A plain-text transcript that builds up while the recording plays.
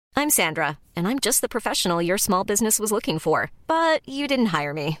I'm Sandra, and I'm just the professional your small business was looking for. But you didn't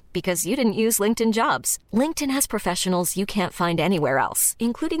hire me because you didn't use LinkedIn Jobs. LinkedIn has professionals you can't find anywhere else,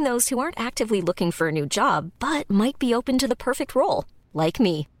 including those who aren't actively looking for a new job, but might be open to the perfect role, like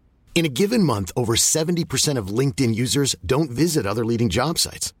me. In a given month, over 70% of LinkedIn users don't visit other leading job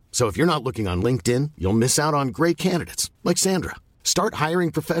sites. So if you're not looking on LinkedIn, you'll miss out on great candidates like Sandra. Start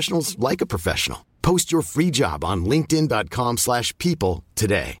hiring professionals like a professional. Post your free job on linkedin.com/people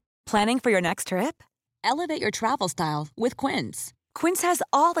today. Planning for your next trip? Elevate your travel style with Quince. Quince has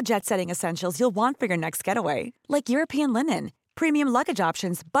all the jet-setting essentials you'll want for your next getaway, like European linen, premium luggage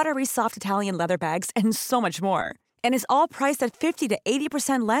options, buttery soft Italian leather bags, and so much more. And is all priced at 50 to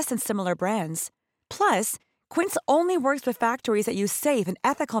 80% less than similar brands. Plus, Quince only works with factories that use safe and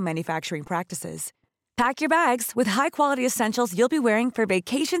ethical manufacturing practices. Pack your bags with high-quality essentials you'll be wearing for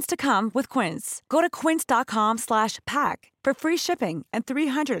vacations to come with Quince. Go to quince.com/pack for free shipping and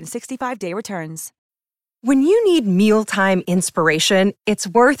 365-day returns. When you need mealtime inspiration, it's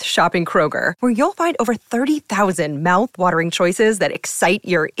worth shopping Kroger, where you'll find over 30,000 mouth-watering choices that excite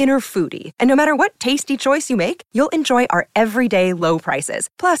your inner foodie. And no matter what tasty choice you make, you'll enjoy our everyday low prices,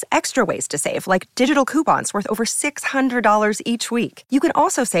 plus extra ways to save, like digital coupons worth over $600 each week. You can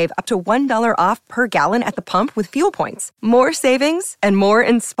also save up to $1 off per gallon at the pump with fuel points. More savings and more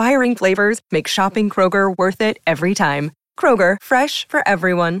inspiring flavors make shopping Kroger worth it every time. Kroger, fresh for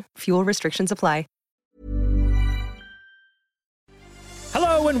everyone. Fuel restrictions apply.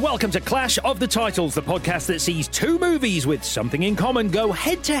 Hello and welcome to Clash of the Titles, the podcast that sees two movies with something in common go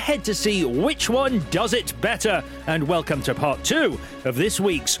head-to-head to see which one does it better. And welcome to part 2 of this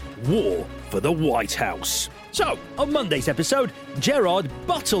week's War for the White House. So, on Monday's episode, Gerard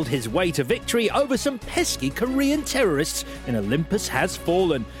bottled his way to victory over some pesky Korean terrorists in Olympus Has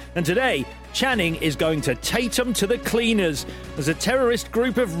Fallen. And today, Channing is going to Tatum to the cleaners as a terrorist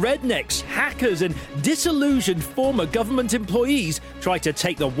group of rednecks, hackers and disillusioned former government employees try to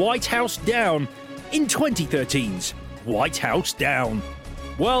take the White House down in 2013's White House Down.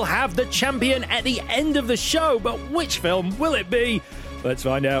 We'll have the champion at the end of the show, but which film will it be? Let's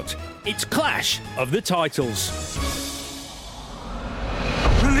find out. It's Clash of the Titles.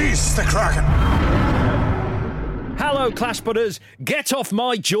 Release the Kraken! Hello, Clash Butters. Get off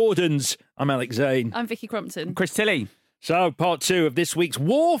my Jordans. I'm Alex Zane. I'm Vicky Crompton. Chris Tilley. So, part 2 of this week's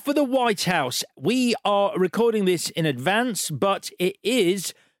War for the White House. We are recording this in advance, but it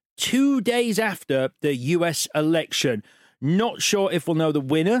is 2 days after the US election. Not sure if we'll know the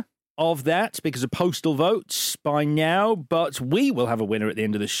winner of that because of postal votes by now, but we will have a winner at the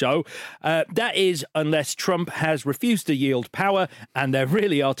end of the show. That is unless Trump has refused to yield power and there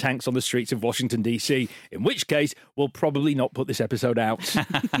really are tanks on the streets of Washington, D.C., in which case we'll probably not put this episode out.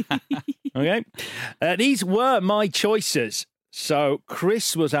 Okay? These were my choices. So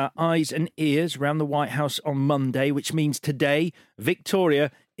Chris was our eyes and ears around the White House on Monday, which means today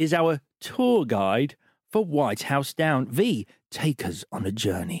Victoria is our tour guide for White House Down. V, take us on a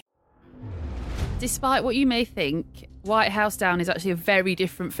journey. Despite what you may think, White House Down is actually a very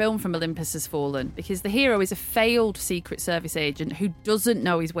different film from Olympus Has Fallen, because the hero is a failed Secret Service agent who doesn't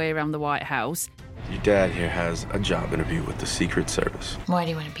know his way around the White House. Your dad here has a job interview with the Secret Service. Why do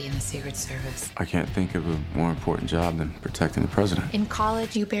you want to be in the Secret Service? I can't think of a more important job than protecting the president. In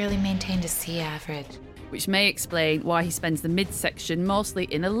college, you barely maintained a C average. Which may explain why he spends the midsection mostly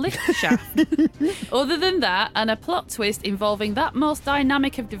in a lift shaft. Other than that, and a plot twist involving that most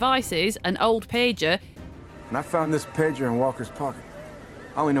dynamic of devices, an old pager. And I found this pager in Walker's pocket.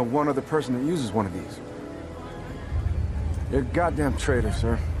 I only know one other person that uses one of these. You're a goddamn traitor,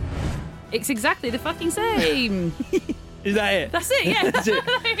 sir. It's exactly the fucking same. Is that it? That's it, yeah. That's it.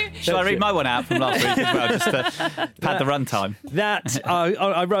 Shall I read my one out from last week as well, just to pad the runtime?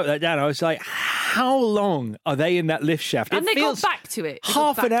 I wrote that down. I was like, how long are they in that lift shaft? And they got back to it.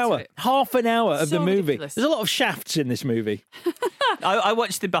 Half an hour of So the movie. ridiculous. There's a lot of shafts in this movie. I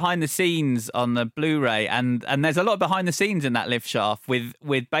watched the behind the scenes on the Blu-ray, and there's a lot of behind the scenes in that lift shaft with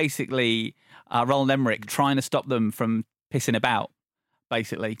basically Roland Emmerich trying to stop them from pissing about.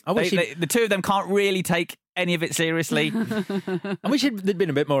 Basically, the two of them can't really take any of it seriously. I wish there'd been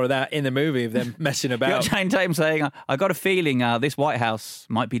a bit more of that in the movie of them messing about. You got Channing Tatum saying, "I got a feeling this White House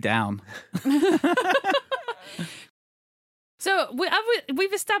might be down." So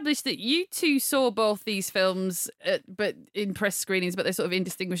we've established that you two saw both these films, but in press screenings, but they're sort of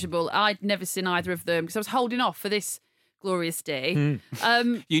indistinguishable. I'd never seen either of them because I was holding off for this glorious day.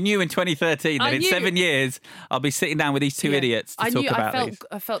 You knew in 2013 that in 7 years I'll be sitting down with these two idiots to talk about these.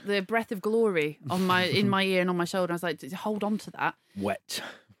 I felt the breath of glory in my ear and on my shoulder. I was like, hold on to that. Wet.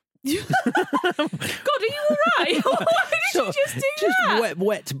 God, are you all right? Why did you just do that?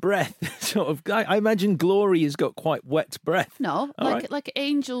 Wet breath. Sort of. I imagine Glory has got quite wet breath. No, All like right. like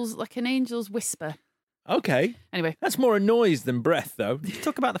angels, like an angel's whisper. Okay. Anyway, that's more a noise than breath, though.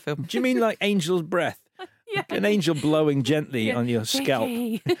 Talk about the film. Do you mean like angel's breath? Yeah. An angel blowing gently Yeah. on your scalp.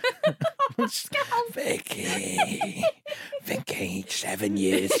 Vicky. Vicky, 7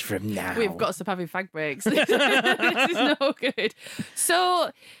 years from now. We've got to stop having fag breaks. This is no good.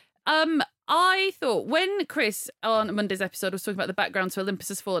 So, I thought when Chris on Monday's episode was talking about the background to Olympus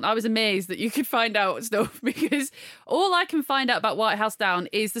Has Fallen, I was amazed that you could find out stuff because all I can find out about White House Down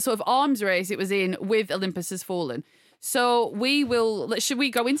is the sort of arms race it was in with Olympus Has Fallen. So should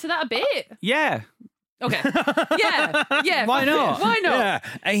we go into that a bit? Yeah. Okay. Yeah. Why not? Why not? Yeah.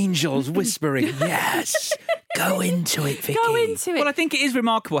 Angels whispering, yes. Go into it, Vicky. Go into it. Well, I think it is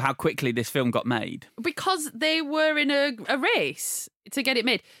remarkable how quickly this film got made. Because they were in a race to get it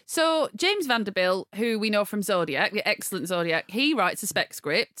made. So James Vanderbilt, who we know from Zodiac, the excellent Zodiac, he writes a spec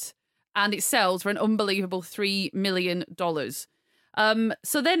script and it sells for an unbelievable $3 million.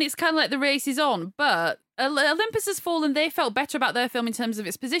 So then it's kind of like the race is on, but Olympus Has Fallen, they felt better about their film in terms of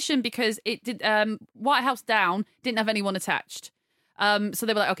its position because it did White House Down didn't have anyone attached. So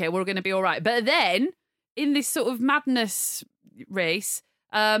they were like, okay, we're going to be all right. But then in this sort of madness race,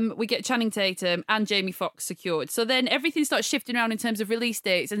 we get Channing Tatum and Jamie Foxx secured. So then everything starts shifting around in terms of release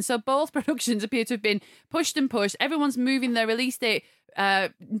dates. And so both productions appear to have been pushed and pushed. Everyone's moving their release date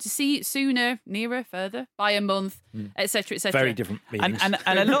to see sooner, nearer, further, by a month, etc., etc. Very different meanings. And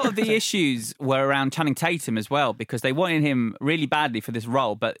a lot of the issues were around Channing Tatum as well, because they wanted him really badly for this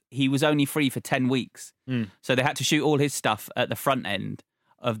role, but he was only free for 10 weeks. So they had to shoot all his stuff at the front end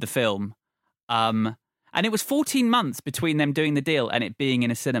of the film. And it was 14 months between them doing the deal and it being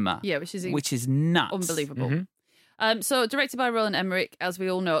in a cinema. Yeah, which is nuts. Unbelievable. So directed by Roland Emmerich, as we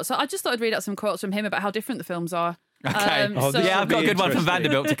all know. So I just thought I'd read out some quotes from him about how different the films are. Okay. I've got a good one from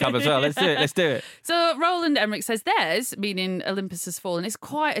Vanderbilt to come as well. Let's do it. So Roland Emmerich says theirs, meaning Olympus Has Fallen, is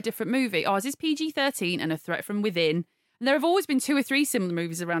quite a different movie. Ours is PG-13 and a threat from within. And there have always been 2 or 3 similar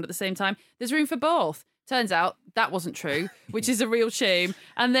movies around at the same time. There's room for both. Turns out that wasn't true, which is a real shame.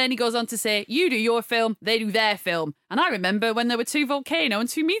 And then he goes on to say, you do your film, they do their film. And I remember when there were 2 Volcano and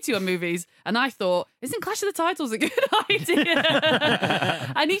 2 Meteor movies. And I thought, isn't Clash of the Titles a good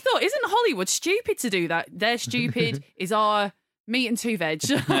idea? And he thought, isn't Hollywood stupid to do that? They're stupid is our meat and 2 veg.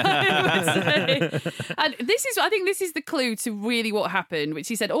 I would say. And I think this is the clue to really what happened, which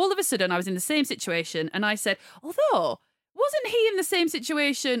he said, all of a sudden I was in the same situation. And I said, although... wasn't he in the same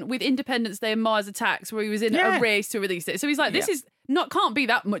situation with Independence Day and Mars Attacks where he was in a race to release it? So he's like, this is can't be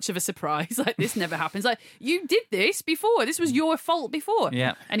that much of a surprise. Like, this never happens. Like, you did this before. This was your fault before.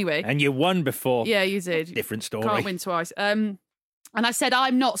 Yeah. Anyway. And you won before. Yeah, you did. Different story. Can't win twice. And I said,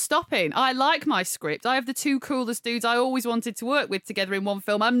 I'm not stopping. I like my script. I have the 2 coolest dudes I always wanted to work with together in one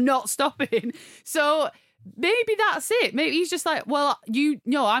film. I'm not stopping. So... maybe that's it. Maybe he's just like, well,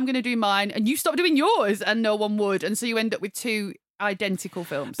 I'm going to do mine and you stop doing yours, and no one would. And so you end up with 2 identical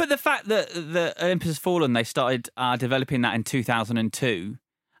films. But the fact that the Olympus Has Fallen, they started developing that in 2002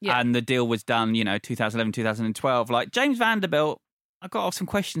 and the deal was done, 2011, 2012. Like, James Vanderbilt, I've got some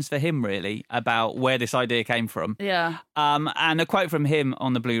questions for him, really, about where this idea came from. Yeah. And a quote from him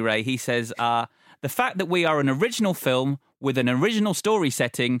on the Blu-ray, he says, the fact that we are an original film with an original story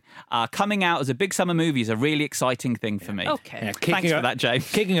setting coming out as a big summer movie is a really exciting thing for me. Okay. Yeah, thanks for that, James.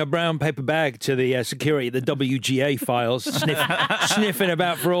 Kicking a brown paper bag to the security at the WGA files, sniffing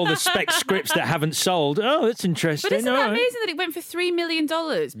about for all the spec scripts that haven't sold. Oh, that's interesting. But isn't all that right. amazing that it went for $3 million?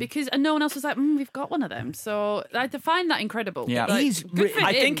 Because no one else was like, we've got one of them. So I find that incredible. Yeah. Like, good for him,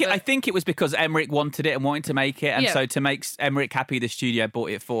 I think it was because Emmerich wanted it and wanted to make it, and so to make Emmerich happy, the studio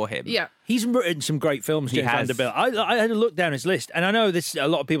bought it for him. Yeah. He's written some great films, James Vanderbilt. I had a look down his list, and I know a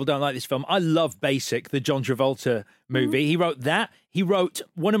lot of people don't like this film. I love Basic, the John Travolta movie. He wrote that. He wrote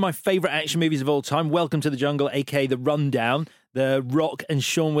one of my favourite action movies of all time, Welcome to the Jungle, a.k.a. The Rundown, The Rock and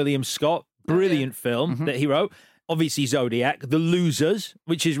Sean William Scott. Brilliant film that he wrote. Obviously, Zodiac, The Losers,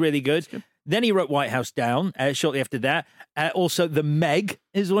 which is really good. Then he wrote White House Down shortly after that. Also, The Meg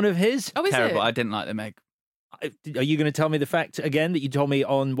is one of his. Oh, is Terrible. it? I didn't like The Meg. Are you going to tell me the fact again that you told me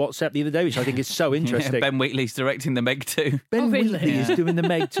on WhatsApp the other day, which I think is so interesting? Ben Wheatley's directing The Meg too. Ben Wheatley is doing The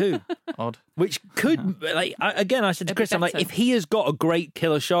Meg too. Odd. Which could, I said to Chris, I'm like, if he has got a great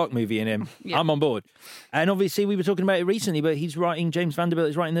killer shark movie in him, I'm on board. And obviously, we were talking about it recently, but James Vanderbilt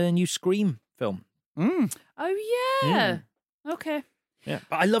is writing the new Scream film. Oh, yeah. Okay. Yeah.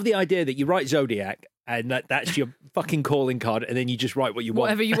 But I love the idea that you write Zodiac and that's your fucking calling card, and then you just write what you want.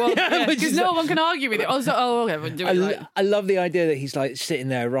 Whatever you want. Yeah, which Because is no one can argue with it. Also, okay, we'll do it. I love the idea that he's like sitting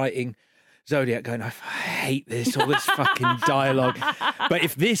there writing Zodiac going, I hate this, all this fucking dialogue. But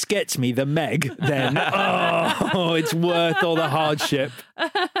if this gets me the Meg, then, it's worth all the hardship.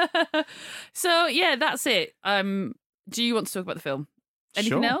 So, yeah, that's it. Do you want to talk about the film?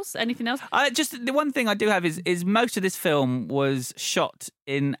 Anything Sure. else? Anything else? Just the one thing I do have is most of this film was shot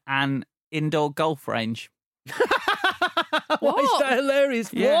in an indoor golf range. Why is that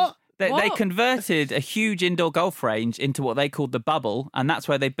hilarious? Yeah. What? They converted a huge indoor golf range into what they called the bubble, and that's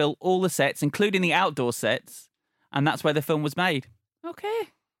where they built all the sets, including the outdoor sets, and that's where the film was made, Okay.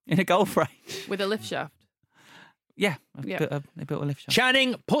 in a golf range. With a lift shaft. Yeah, Yeah. they built a lift shaft.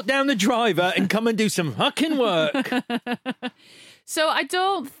 Channing, put down the driver and come and do some fucking work. So I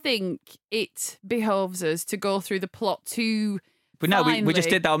don't think it behoves us to go through the plot too But no, we just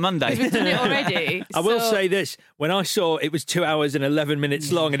did that on Monday. We've done it already. I will say this. When I saw it was 2 hours and 11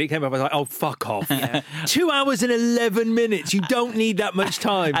 minutes long and it came up, I was like, oh, fuck off. 2 hours and 11 minutes. You don't need that much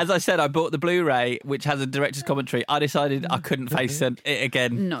time. As I said, I bought the Blu-ray, which has a director's commentary. I decided I couldn't face it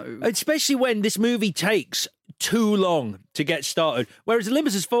again. No. Especially when this movie takes too long to get started. Whereas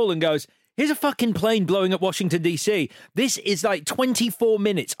Olympus Has Fallen goes, here's a fucking plane blowing up Washington, D.C. This is like 24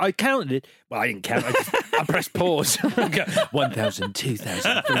 minutes. I counted it. Well, I didn't count. I pressed pause. 1,000,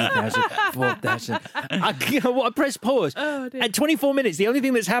 2,000, 3,000, 4,000. I pressed pause. Oh, dear. At 24 minutes, the only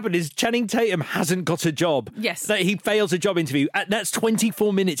thing that's happened is Channing Tatum hasn't got a job. Yes. That he fails a job interview. That's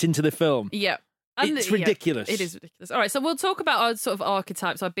 24 minutes into the film. Yeah. It's ridiculous. It is ridiculous. All right, so we'll talk about our sort of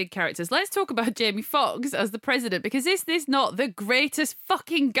archetypes, our big characters. Let's talk about Jamie Foxx as the president, because is this not the greatest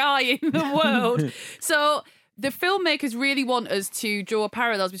fucking guy in the world? So the filmmakers really want us to draw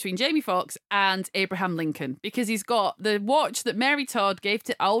parallels between Jamie Foxx and Abraham Lincoln, because he's got the watch that Mary Todd gave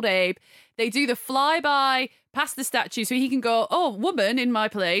to old Abe. They do the flyby past the statue so he can go, oh, woman in my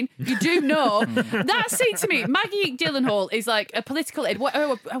plane, you do know. That scene to me, Maggie Gyllenhaal is like a political aide.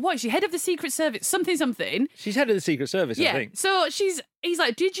 What is she, head of the Secret Service? Something. She's head of the Secret Service, I think. So he's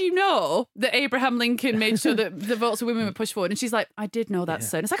like, did you know that Abraham Lincoln made sure that the votes of women were pushed forward? And she's like, I did know that,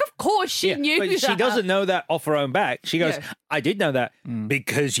 sir. And it's like, of course she knew but that. she doesn't know that off her own back. She goes, I did know that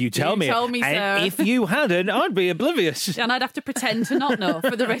because you tell me. You told me, and sir. if you hadn't, I'd be oblivious. And I'd have to pretend to not know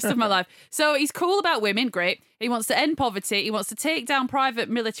for the rest of my life. So he's cool about women, great. He wants to end poverty. He wants to take down private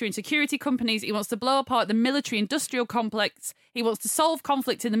military and security companies. He wants to blow apart the military-industrial complex. He wants to solve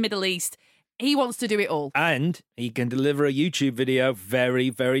conflict in the Middle East. He wants to do it all. And he can deliver a YouTube video very,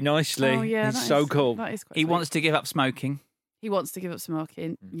 very nicely. Oh, yeah. It's so cool. That is quite He sweet. wants to give up smoking. He wants to give up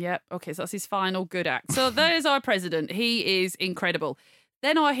smoking. Yep. Okay, so that's his final good act. So there's our president. He is incredible.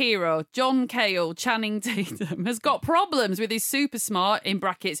 Then our hero, John Cale, Channing Tatum, has got problems with his super smart, in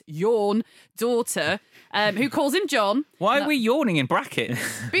brackets, yawn, daughter, who calls him John. Why are we yawning in brackets?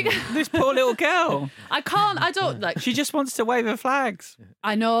 This poor little girl. I don't, like... She just wants to wave her flags.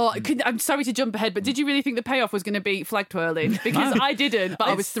 I know. I'm sorry to jump ahead, but did you really think the payoff was going to be flag twirling? Because I didn't, but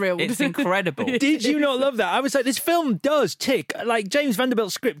I was thrilled. It's incredible. Did you not love that? I was like, this film does tick. Like, James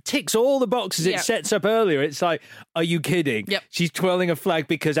Vanderbilt's script ticks all the boxes it sets up earlier. It's like, are you kidding? Yep. She's twirling a flag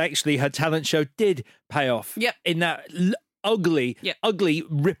because actually her talent show did pay off. Yep. In that ugly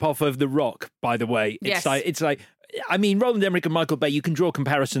rip-off of The Rock, by the way. Yes. It's like, I mean, Roland Emmerich and Michael Bay, you can draw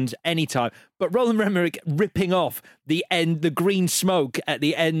comparisons anytime, but Roland Emmerich ripping off the green smoke at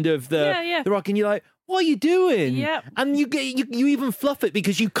the end of The Rock, and you're like, what are you doing? Yep. And you even fluff it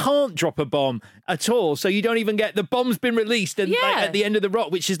because you can't drop a bomb at all, so you don't even get the bomb's been released and like, at the end of The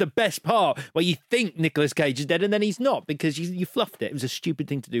Rock, which is the best part, where you think Nicolas Cage is dead and then he's not because you fluffed it. It was a stupid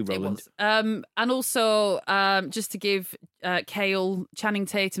thing to do, Roland. It was. And also, just to give Cale, Channing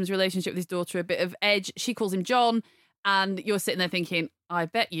Tatum's relationship with his daughter a bit of edge, she calls him John, and you're sitting there thinking, I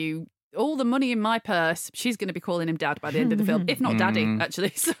bet you all the money in my purse, she's going to be calling him dad by the end of the film, if not daddy,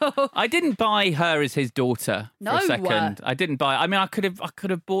 actually. So I didn't buy her as his daughter for a second. I didn't buy. I mean, I could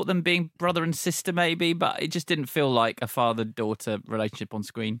have bought them being brother and sister, maybe, but it just didn't feel like a father-daughter relationship on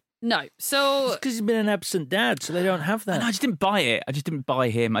screen. No, so because he's been an absent dad, so they don't have that. And I just didn't buy it. I just didn't buy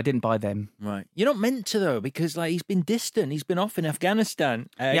him. I didn't buy them. Right, you're not meant to though, because like he's been distant. He's been off in Afghanistan,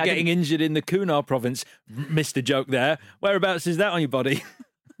 getting injured in the Kunar province. Missed a joke there. Whereabouts is that on your body?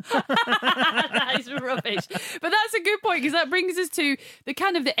 That is rubbish. But that's a good point, because that brings us to the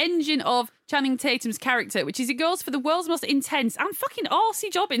kind of the engine of Channing Tatum's character, which is he goes for the world's most intense and fucking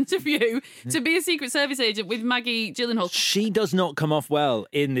arsey job interview to be a Secret Service agent with Maggie Gyllenhaal. She does not come off well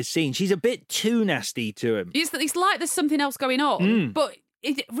in this scene. She's a bit too nasty to him. It's like there's something else going on, but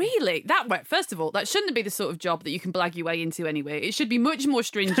Really, first of all, that shouldn't be the sort of job that you can blag your way into anyway. It should be much more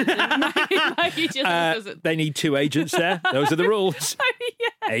stringent than Maggie Gyllenhaal doesn't. They need 2 agents there. Those are the rules.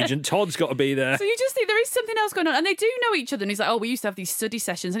 Yeah. Agent Todd's got to be there. So you just think there is something else going on, and they do know each other. And he's like, "Oh, we used to have these study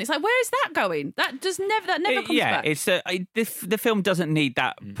sessions," and it's like, "Where is that going? That never comes back." It's the film doesn't need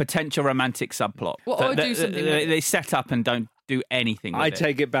that potential romantic subplot. Or do something. They set up and don't do anything with I it.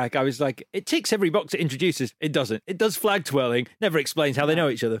 take it back. I was like, it ticks every box it introduces. It doesn't. It does flag twirling. Never explains how they know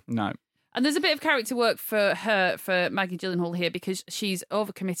each other. No. And there's a bit of character work for Maggie Gyllenhaal here, because she's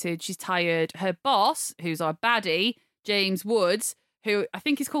overcommitted, she's tired. Her boss, who's our baddie, James Woods, who I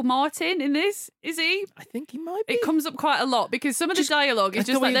think is called Martin in this, is he? I think he might be. It comes up quite a lot because some of the dialogue is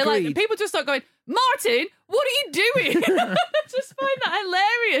just like, people just start going, "Martin, what are you doing?" I just find that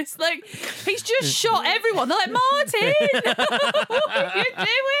hilarious. Like, he's just shot everyone. They're like, "Martin, what are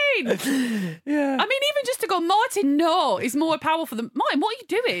you doing?" Yeah. I mean, even just to go, "Martin, no," is more powerful than, "Martin, what are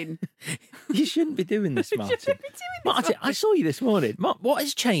you doing?" You shouldn't be doing this, Martin. Martin, I saw you this morning. What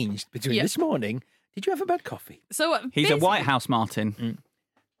has changed between this morning? Did you have a bad coffee? So he's a White House Martin.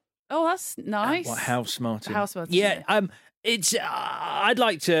 Oh, that's nice. White House Martin. House Martin. Yeah. It's. I'd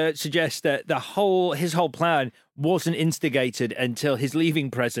like to suggest that his whole plan wasn't instigated until his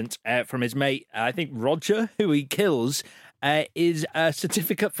leaving present from his mate, I think Roger, who he kills, is a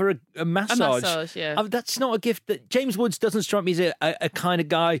certificate for a massage. A massage, yeah. That's not a gift that James Woods doesn't strike me as a kind of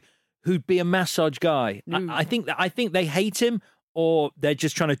guy who'd be a massage guy. No. I think they hate him, or they're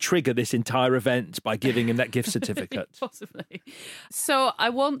just trying to trigger this entire event by giving him that gift certificate. Possibly. So I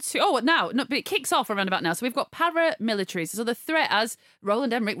want to... Oh, but it kicks off around about now. So we've got paramilitaries. So the threat, as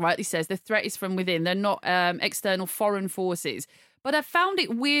Roland Emmerich rightly says, the threat is from within. They're not external foreign forces. But I found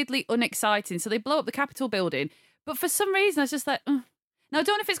it weirdly unexciting. So they blow up the Capitol building. But for some reason, I was just like... Now, I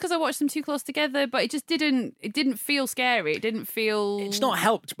don't know if it's because I watched them too close together, but it didn't feel scary. It didn't feel... It's not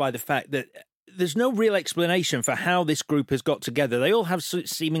helped by the fact that there's no real explanation for how this group has got together. They all have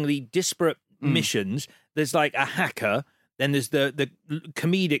seemingly disparate missions. There's like a hacker, then there's the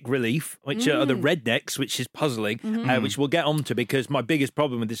comedic relief, which are the rednecks, which is puzzling, which we'll get onto because my biggest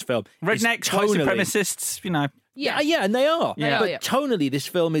problem with this film rednecks, is white tonally. supremacists, you know. Yeah, and they are. Yeah. But tonally, this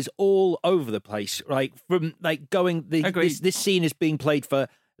film is all over the place. Like from like going, this scene is being played for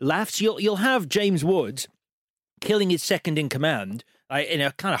laughs. You'll have James Woods killing his second in command in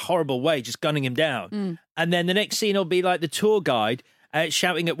a kind of horrible way, just gunning him down. And then the next scene will be like the tour guide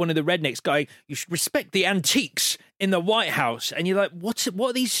shouting at one of the rednecks, going, "You should respect the antiques in the White House." And you're like, what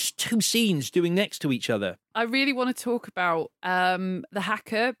are these two scenes doing next to each other? I really want to talk about the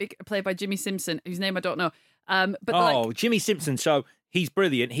hacker, played by Jimmy Simpson, whose name I don't know. Jimmy Simpson. So he's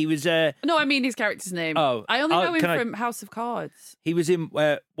brilliant. He was... No, I mean his character's name. I only know him from House of Cards. He was in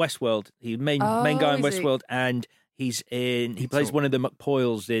Westworld. He was main guy in Westworld, and he plays one of the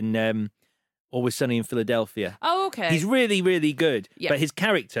McPoyles in Always Sunny in Philadelphia. Oh, okay. He's really, really good. Yeah. But his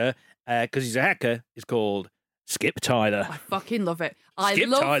character, because he's a hacker, is called Skip Tyler. I fucking love it. Skip I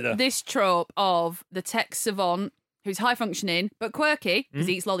love Tyler. this trope of the tech savant who's high functioning but quirky because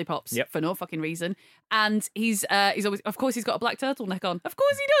he eats lollipops for no fucking reason. And he's always, of course, he's got a black turtleneck on. Of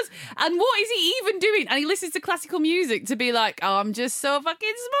course he does. And what is he even doing? And he listens to classical music to be like, "Oh, I'm just so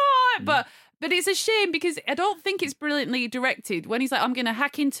fucking smart." But it's a shame because I don't think it's brilliantly directed when he's like, "I'm going to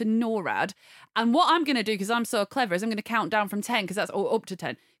hack into NORAD. And what I'm going to do, because I'm so clever, is I'm going to count down from 10 or up to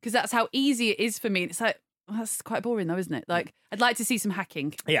 10 because that's how easy it is for me." And it's like, well, that's quite boring though, isn't it? Like, I'd like to see some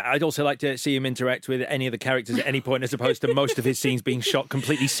hacking. Yeah, I'd also like to see him interact with any of the characters at any point, as opposed to most of his scenes being shot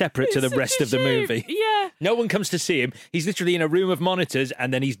completely separate to the rest of the movie. Yeah. No one comes to see him. He's literally in a room of monitors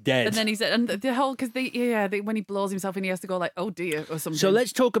and then he's dead. And then he's dead. And the whole, because when he blows himself in, he has to go like, "Oh dear," or something. So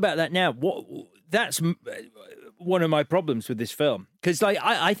let's talk about that now. That's one of my problems with this film. Because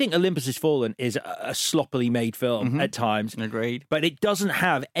I think Olympus Has Fallen is a sloppily made film at times. Agreed. But it doesn't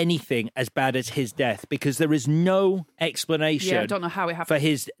have anything as bad as his death, because there is no explanation I don't know how it happened. for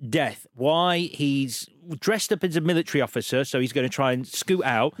his death. Why he's dressed up as a military officer, so he's going to try and scoot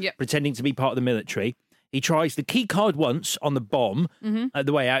out, pretending to be part of the military. He tries the key card once on the bomb at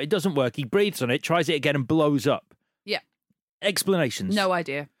the way out. It doesn't work. He breathes on it, tries it again and blows up. Yeah. Explanations. No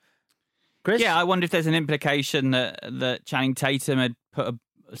idea. Chris? Yeah, I wonder if there's an implication that Channing Tatum had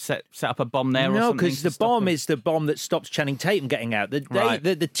set up a bomb there or something. No, because the bomb is the bomb that stops Channing Tatum getting out.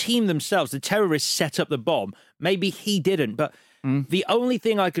 The team themselves, the terrorists set up the bomb. Maybe he didn't, but the only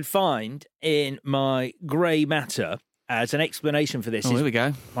thing I could find in my grey matter as an explanation for this here we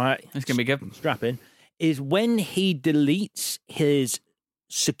go. Right, it's going to be good. Strap in. Is when he deletes his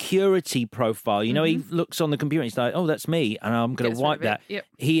security profile. You know, he looks on the computer and he's like, "Oh, that's me," and I'm going to wipe that. Yep.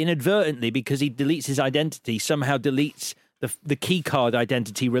 He inadvertently, because he deletes his identity, somehow deletes the key card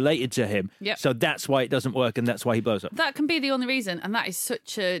identity related to him. Yep. So that's why it doesn't work, and that's why he blows up. That can be the only reason, and that is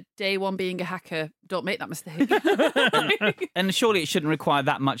such a day one being a hacker. Don't make that mistake. And surely it shouldn't require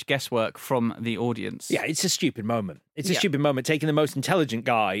that much guesswork from the audience. Yeah, it's a stupid moment. It's a stupid moment, taking the most intelligent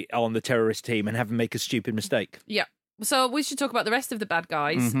guy on the terrorist team and having him make a stupid mistake. Yeah. So we should talk about the rest of the bad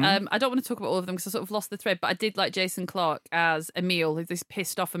guys. Mm-hmm. I don't want to talk about all of them because I sort of lost the thread, but I did like Jason Clarke as Emil, who's this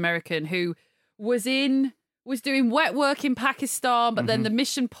pissed off American who was doing wet work in Pakistan, but then the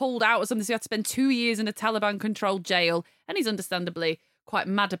mission pulled out or something, so he had to spend 2 years in a Taliban-controlled jail, and he's understandably quite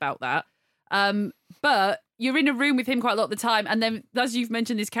mad about that. But you're in a room with him quite a lot of the time, and then, as you've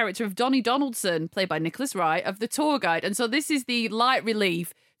mentioned, this character of Donnie Donaldson, played by Nicholas Wright, of the tour guide, and so this is the light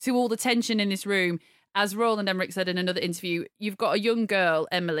relief to all the tension in this room. As Roland Emmerich said in another interview, you've got a young girl,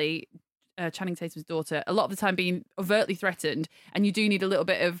 Emily, Channing Tatum's daughter, a lot of the time being overtly threatened, and you do need a little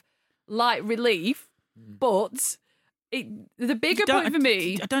bit of light relief. But the bigger point for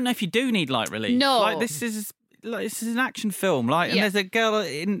me, I don't know if you do need light relief. No, like this is an action film, and there's a girl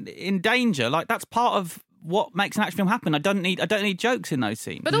in danger. Like that's part of what makes an action film happen. I don't need jokes in those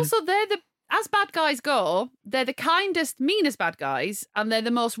scenes. But also, as bad guys go, they're the kindest, meanest bad guys, and they're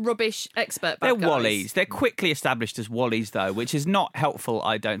the most rubbish expert bad guys. They're Wallies. They're quickly established as Wallies, though, which is not helpful,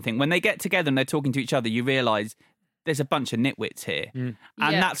 I don't think. When they get together and they're talking to each other, you realise there's a bunch of nitwits here. And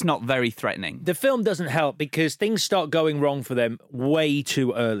that's not very threatening. The film doesn't help because things start going wrong for them way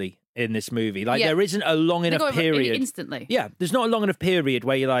too early in this movie. Like, there isn't a long enough period. Instantly. Yeah, there's not a long enough period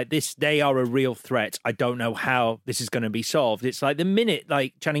where you're like, they are a real threat. I don't know how this is going to be solved. It's like the minute,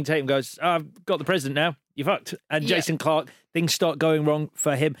 like, Channing Tatum goes, I've got the president now, you fucked. And Jason Clarke, things start going wrong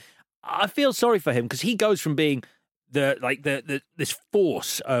for him. I feel sorry for him because he goes from being this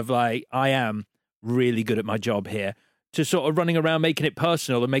force of, like, I am really good at my job here, to sort of running around making it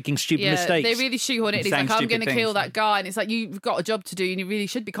personal and making stupid mistakes. They really shoehorn it. He's like, I'm going to kill that guy. And it's like, you've got a job to do and you really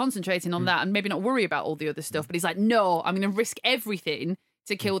should be concentrating on that and maybe not worry about all the other stuff. But he's like, no, I'm going to risk everything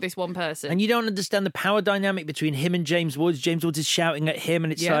to kill this one person. And you don't understand the power dynamic between him and James Woods. James Woods is shouting at him,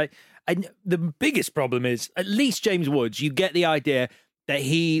 and it's like... And the biggest problem is, at least James Woods, you get the idea that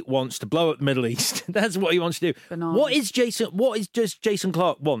he wants to blow up the Middle East. That's what he wants to do. Bananas. What does Jason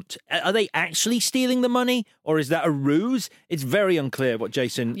Clarke want? Are they actually stealing the money, or is that a ruse? It's very unclear what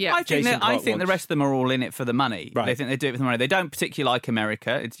Jason. Yeah, I think the rest of them are all in it for the money. Right. They think they do it for the money. They don't particularly like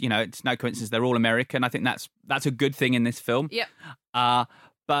America. It's no coincidence they're all American. I think that's a good thing in this film. Yeah.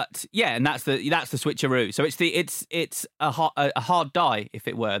 But yeah, and that's the switcheroo. So it's a hard die, if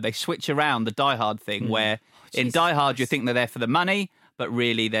it were. They switch around the Die Hard thing, where in Die Hard you think they're there for the money, but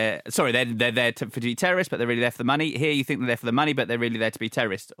really they're there to be terrorists, but they're really there for the money. Here you think they're there for the money, but they're really there to be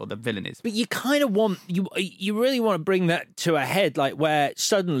terrorists, or the villain is. But you kind of want you really want to bring that to a head, like where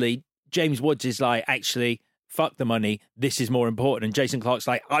suddenly James Woods is like, actually, fuck the money. This is more important. And Jason Clarke's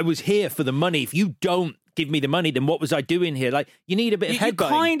like, I was here for the money. If you don't give me the money, then what was I doing here? Like, you need a bit of headbutting. You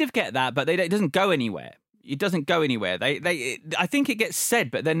kind of get that, but it doesn't go anywhere. It doesn't go anywhere. I think it gets said,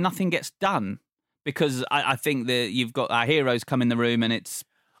 but then nothing gets done. Because I think that you've got our heroes come in the room and it's...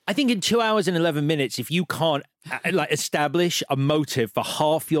 I think in 2 hours and 11 minutes, if you can't establish a motive for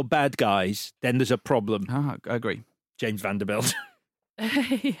half your bad guys, then there's a problem. Oh, I agree. James Vanderbilt.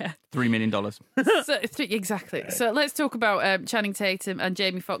 Yeah. $3 million. Exactly. So let's talk about Channing Tatum and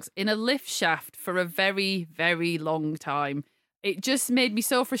Jamie Foxx in a lift shaft for a very, very long time. It just made me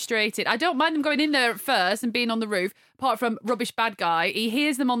so frustrated. I don't mind them going in there at first and being on the roof. Apart from rubbish bad guy, he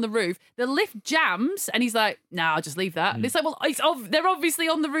hears them on the roof. The lift jams, and he's like, "Nah, I'll just leave that." And it's like, well, they're obviously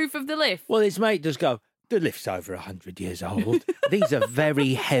on the roof of the lift. Well, his mate does go, the lift's over 100 years old. These are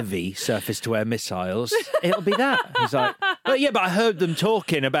very heavy surface-to-air missiles. It'll be that. He's like, but I heard them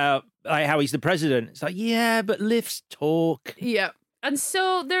talking about how he's the president. It's like, yeah, but lifts talk. Yeah. And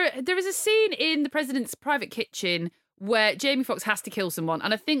so there is a scene in the president's private kitchen where Jamie Foxx has to kill someone.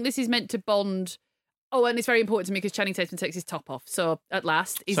 And I think this is meant to bond. Oh, and it's very important to me because Channing Tatum takes his top off. So at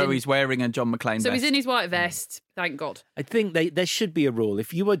last... he's wearing a John McClane vest. So he's in his white vest, thank God. I think there should be a rule.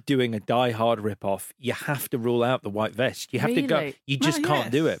 If you are doing a Die Hard rip-off, you have to rule out the white vest. You have to go... You just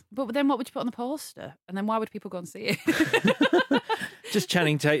can't do it. But then what would you put on the poster? And then why would people go and see it? Just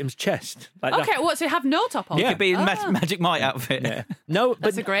Channing Tatum's chest. Like okay, what, so have no top on? It could be a Magic Mike outfit. Yeah. No,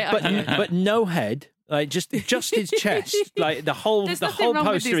 that's a great idea. But no head. Like just his chest, like the whole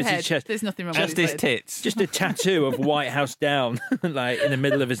poster is his chest. There's nothing wrong just with his tits. Just a tattoo of White House down, like in the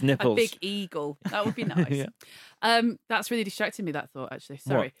middle of his nipples. A big eagle. That would be nice. That's really distracting me. That thought, actually.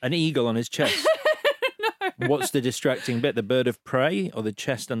 Sorry. What? An eagle on his chest. No. What's the distracting bit? The bird of prey or the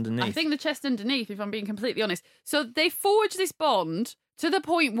chest underneath? I think the chest underneath, if I'm being completely honest. So they forge this bond to the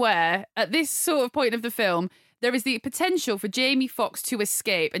point where, at this sort of point of the film, there is the potential for Jamie Foxx to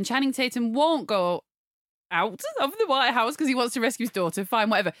escape, and Channing Tatum won't go out of the White House because he wants to rescue his daughter. Fine,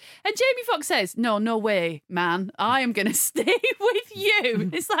 whatever. And Jamie Foxx says, no way, man. I am going to stay with you.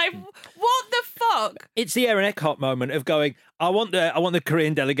 It's like, what the fuck? It's the Aaron Eckhart moment of going, I want the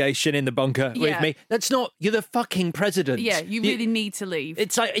Korean delegation in the bunker with me. That's not, you're the fucking president. Yeah, you really need to leave.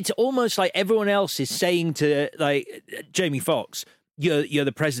 It's like, it's almost like everyone else is saying to like Jamie Foxx, you're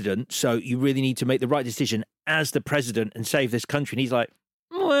the president, so you really need to make the right decision as the president and save this country. And he's like,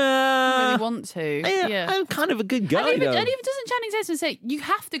 well, I really want to. Yeah. I'm kind of a good guy. And even doesn't Channing Tatum say, you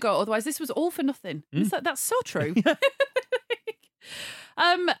have to go, otherwise this was all for nothing. It's like, that's so true.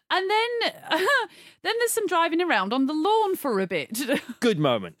 And then there's some driving around on the lawn for a bit. Good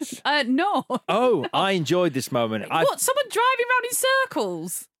moments. No. Oh, I enjoyed this moment. What, someone driving around in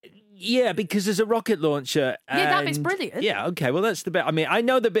circles? Yeah, because there's a rocket launcher. Yeah, that bit's brilliant. Yeah, okay, well, that's the bit. I mean, I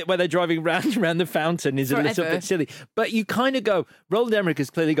know the bit where they're driving around the fountain is a little bit silly, but you kind of go, Roland Emmerich has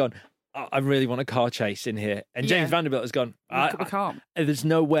clearly gone, I really want a car chase in here. And James Vanderbilt has gone, we can't. There's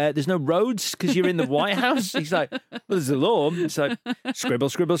no roads because you're in the White House. He's like, well, there's a law. It's like, scribble,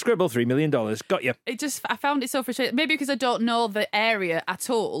 $3 million. Got you. I found it so frustrating. Maybe because I don't know the area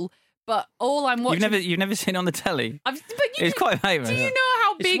at all. But all I'm watching... You've never seen it on the telly? It's quite famous. Do you know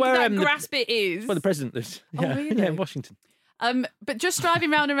how big that grass bit is? Well, the president lives. Oh, really? Yeah, in Washington. But just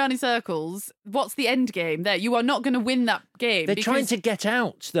driving round and round in circles, what's the end game there? You are not going to win that game. They're trying to get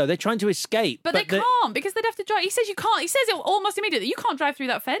out, though. They're trying to escape. But they can't, because they'd have to drive. He says you can't. He says it almost immediately. You can't drive through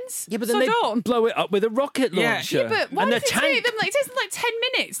that fence. Yeah, but then they blow it up with a rocket launcher. Yeah, but why does it take them? It takes them like 10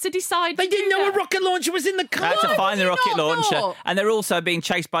 minutes to decide. They didn't know a rocket launcher was in the car. They had to find the rocket launcher. And they're also being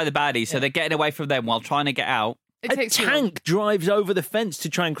chased by the baddies, so they're getting away from them while trying to get out. A tank drives over the fence to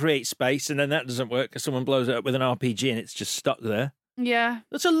try and create space, and then that doesn't work because someone blows it up with an RPG and it's just stuck there. Yeah.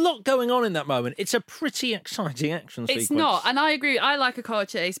 There's a lot going on in that moment. It's a pretty exciting action sequence. It's not, and I agree. I like a car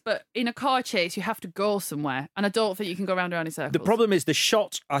chase, but in a car chase, you have to go somewhere, and I don't think you can go round and round in circles. The problem is the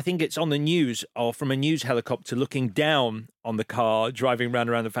shot, I think it's on the news, or from a news helicopter looking down on the car, driving round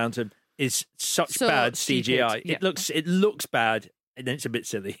and around the fountain, is such bad CGI. Yeah. It looks bad, and then it's a bit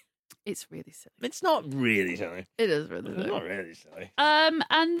silly. It's really silly. It's not really silly. It is really silly. It's not really silly.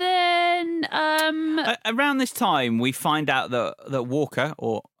 And then around this time, we find out that Walker,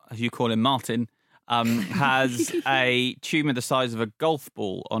 or as you call him, Martin, has a tumour the size of a golf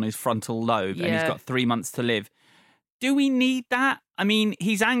ball on his frontal lobe, and he's got 3 months to live. Do we need that? I mean,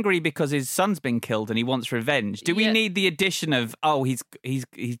 he's angry because his son's been killed and he wants revenge. Do we need the addition of,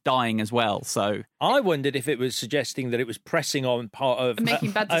 he's dying as well? So I wondered if it was suggesting that it was pressing on part of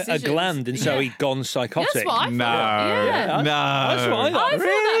making bad a gland, and so he'd gone psychotic. That's what I thought. No. That's what I thought.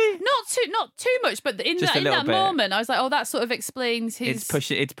 Really? Not too much, but in that bit. moment, I was like, that sort of explains his.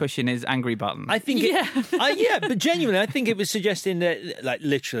 It's pushing his angry button. I think. But genuinely, I think it was suggesting that, like,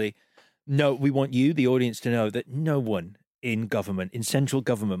 literally, no, we want you, the audience, to know that no one in government, in central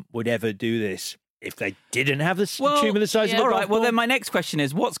government, would ever do this if they didn't have the tumour the size of a all golf right, well, ball. then my next question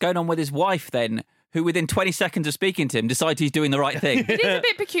is, what's going on with his wife then, who within 20 seconds of speaking to him decides he's doing the right thing? It is a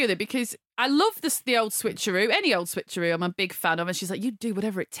bit peculiar because I love the old switcheroo. Any old switcheroo I'm a big fan of. And she's like, you do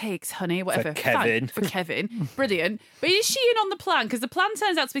whatever it takes, honey, whatever. For Kevin. For Kevin. Brilliant. But is she in on the plan? Because the plan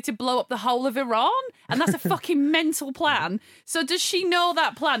turns out to be to blow up the whole of Iran. And that's a fucking mental plan. So does she know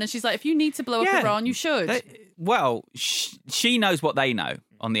that plan? And she's like, if you need to blow up Iran, you should. Well, she knows what they know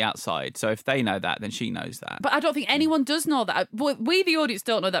on the outside. So if they know that, then she knows that. But I don't think anyone does know that. We, the audience,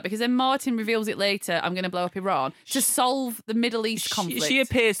 don't know that because then Martin reveals it later, I'm going to blow up Iran, to solve the Middle East conflict. She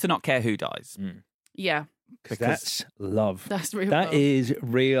appears to not care who dies. Yeah. Because that's love. That's real love. That is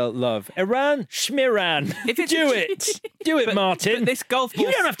real love. Iran, Shmiran. Do it. Do it, Martin. But this golf ball...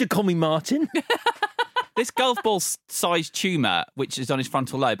 You don't have to call me Martin. This golf ball-sized tumour, which is on his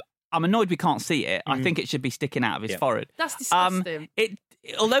frontal lobe, I'm annoyed we can't see it. I think it should be sticking out of his forehead. That's disgusting.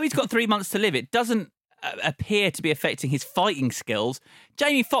 Although he's got 3 months to live, it doesn't appear to be affecting his fighting skills.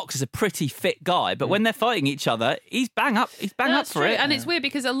 Jamie Foxx is a pretty fit guy, but when they're fighting each other, he's bang up for it. And it's weird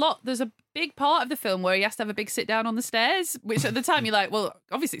because there's a big part of the film where he has to have a big sit down on the stairs, which at the time you're like, well,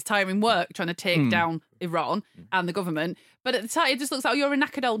 obviously it's tiring work trying to take down Iran and the government. But at the time, it just looks like you're a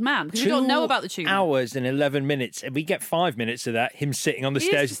knackered old man because we don't know about the tumour. 2 hours and 11 minutes, and we get 5 minutes of that, him sitting on the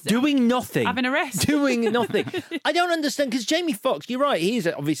stairs, doing nothing. Having a rest. Doing nothing. I don't understand, because Jamie Foxx, you're right, he's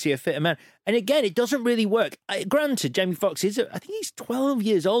obviously a fitter man. And again, it doesn't really work. Granted, Jamie Foxx I think he's 12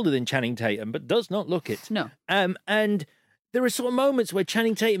 years older than Channing Tatum, but does not look it. No. And there are sort of moments where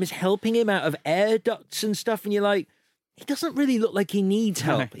Channing Tatum is helping him out of air ducts and stuff, and you're like, he doesn't really look like he needs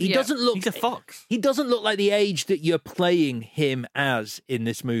help. He doesn't look... He's a fox. He doesn't look like the age that you're playing him as in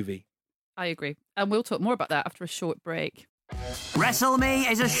this movie. I agree. and we'll talk more about that after a short break. Wrestle Me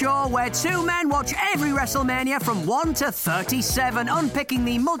is a show where two men watch every WrestleMania from 1 to 37, unpicking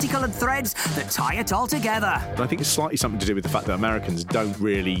the multicoloured threads that tie it all together. I think it's slightly something to do with the fact that Americans don't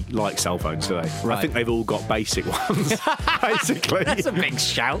really like cell phones, do they? Right. I think they've all got basic ones, basically. That's a big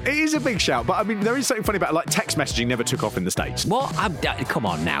shout. It is a big shout, but I mean, there is something funny about it, like text messaging never took off in the States. What? Come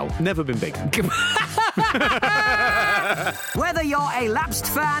on now. Never been big. Whether you're a lapsed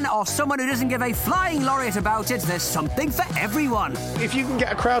fan or someone who doesn't give a flying laureate about it, there's something for everyone. If you can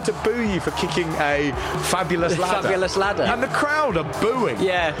get a crowd to boo you for kicking a fabulous ladder. And the crowd are booing.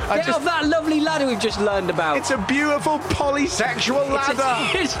 Yeah. Get off that lovely ladder we've just learned about. It's a beautiful polysexual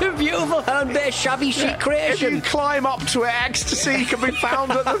ladder. It's a beautiful and bit of shabby chic creation. If you climb up to it, ecstasy can be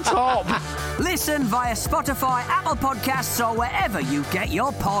found at the top. Listen via Spotify, Apple Podcasts, or wherever you get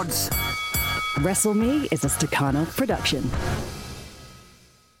your pods. Wrestle Me is a Staccato production.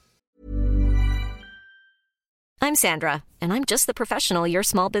 I'm Sandra, and I'm just the professional your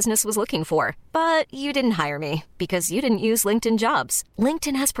small business was looking for. But you didn't hire me because you didn't use LinkedIn Jobs.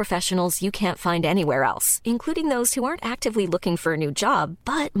 LinkedIn has professionals you can't find anywhere else, including those who aren't actively looking for a new job,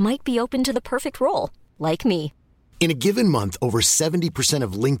 but might be open to the perfect role, like me. In a given month, over 70%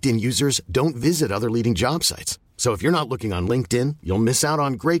 of LinkedIn users don't visit other leading job sites. So if you're not looking on LinkedIn, you'll miss out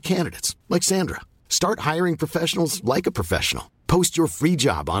on great candidates like Sandra. Start hiring professionals like a professional. Post your free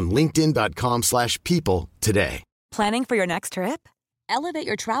job on linkedin.com/people today. Planning for your next trip? Elevate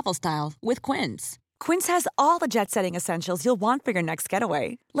your travel style with Quince. Quince has all the jet-setting essentials you'll want for your next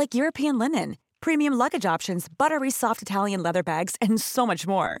getaway, like European linen, premium luggage options, buttery soft Italian leather bags, and so much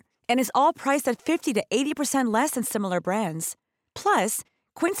more. And is all priced at 50 to 80% less than similar brands. Plus,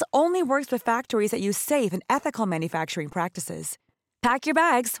 Quince only works with factories that use safe and ethical manufacturing practices. Pack your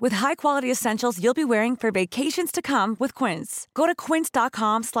bags with high-quality essentials you'll be wearing for vacations to come with Quince. Go to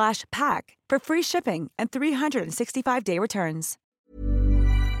quince.com/pack for free shipping and 365-day returns.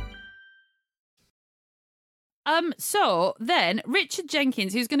 So then Richard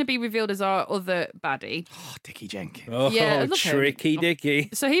Jenkins, who's going to be revealed as our other baddie. Oh, Dickie Jenkins. Oh, Yeah, look at him. tricky Dickie.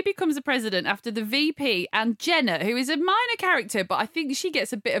 So he becomes the president after the VP and Jenna, who is a minor character, but I think she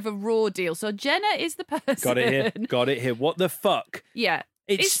gets a bit of a raw deal. So Jenna is the person. Got it here. What the fuck? Yeah.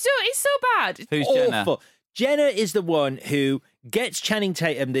 It's so bad. Who's Awful. Jenna is the one who gets Channing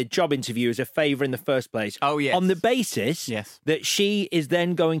Tatum the job interview as a favour in the first place. Oh, yes. On the basis that she is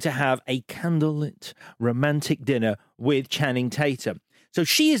then going to have a candlelit romantic dinner with Channing Tatum. So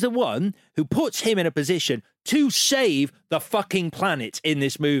she is the one who puts him in a position to save the fucking planet in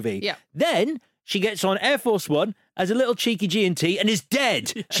this movie. Yeah. Then she gets on Air Force One as a little cheeky G&T and is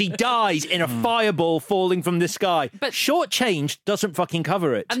dead. She dies in a fireball falling from the sky. But short change doesn't fucking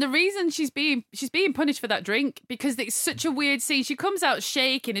cover it. And the reason she's being punished for that drink, because it's such a weird scene. She comes out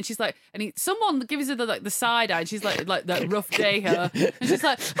shaking and she's like, someone gives her the side eye and she's like that rough day her. And she's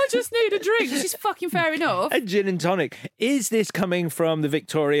like, I just need a drink. She's fucking fair enough. A gin and tonic. Is this coming from the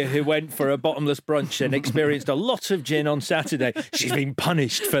Victoria who went for a bottomless brunch and experienced a lot of gin on Saturday? She's been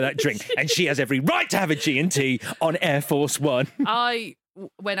punished for that drink and she has every right to have a G&T on Air Force One. I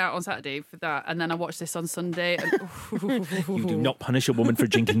went out on Saturday for that and then I watched this on Sunday. And... You do not punish a woman for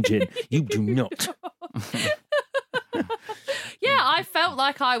drinking gin. You do not. Yeah, I felt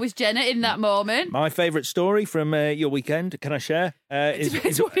like I was Jenna in that moment. My favourite story from your weekend, can I share?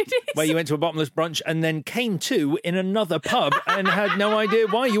 Is what it is. where you went to a bottomless brunch and then came to in another pub and had no idea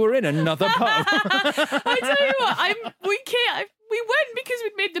why you were in another pub. I tell you what, we went because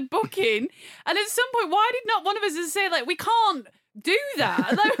we'd made the booking, and at some point, why did not one of us just say, like, we can't do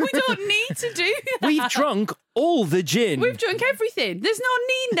that? Like, we don't need to do that. We've drunk all the gin. We've drunk everything. There's no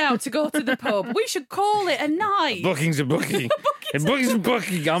need now to go to the pub. We should call it a night. Booking's a booking. Booking's a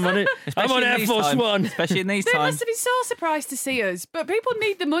booking. I'm on it. I'm on Air Force One. Especially in these They times. must have been so surprised to see us. But people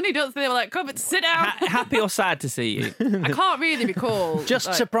need the money, don't they? They were like, come and sit down. Happy or sad to see you? I can't really recall.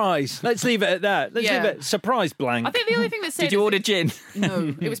 Just surprise. Let's leave it at that. Let's leave it surprise blank. I think the only thing that saved Did you order gin?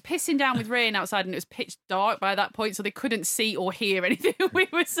 No. It was pissing down with rain outside and it was pitch dark by that point, so they couldn't see or hear anything we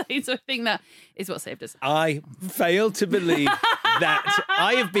were saying. So I think that is what saved us. I fail to believe that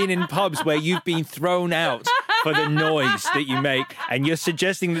I have been in pubs where you've been thrown out for the noise that you make, and you're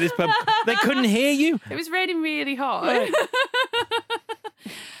suggesting that this pub, they couldn't hear you? It was raining really hard.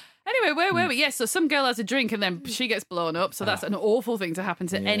 Anyway, where were we? Yes, so some girl has a drink and then she gets blown up. So that's an awful thing to happen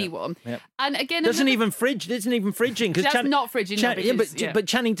to anyone. Yep. And again, isn't even fridging. That's not fridging. No, because, but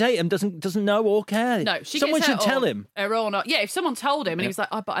Channing Tatum doesn't know or care. No, she someone gets should tell him. Her own. Yeah, if someone told him and he was like,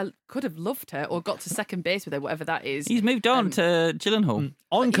 "Oh, but I could have loved her or got to second base with her, whatever that is. He's moved on to Gyllenhaal.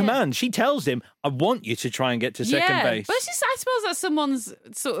 On command. She tells him, I want you to try and get to second base. But it's just, I suppose that's someone's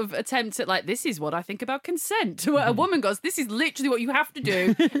sort of attempt at like, this is what I think about consent. Where a woman goes, this is literally what you have to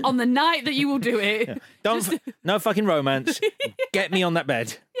do on the night that you will do it. Yeah. No fucking romance. Get me on that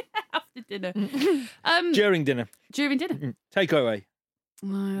bed. After dinner. During dinner. During dinner. Take away.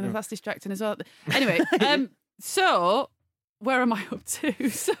 That's distracting as well. Anyway, so where am I up to?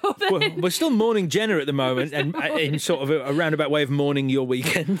 So then... We're still mourning Jenna at the moment, and in sort of a roundabout way of mourning your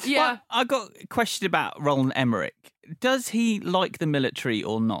weekend. Yeah. Well, I got a question about Roland Emmerich. Does he like the military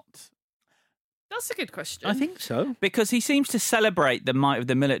or not? That's a good question. I think so. Because he seems to celebrate the might of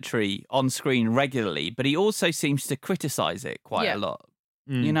the military on screen regularly, but he also seems to criticise it quite a lot.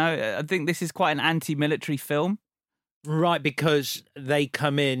 You know, I think this is quite an anti-military film. Right, because they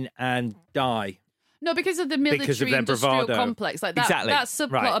come in and die. No, because of the military-industrial complex. Like that, exactly. That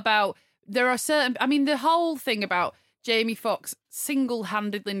subplot about there are certain... I mean, the whole thing about Jamie Foxx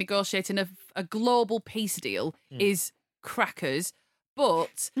single-handedly negotiating a global peace deal is crackers.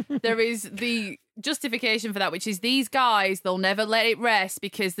 But there is the justification for that, which is these guys, they'll never let it rest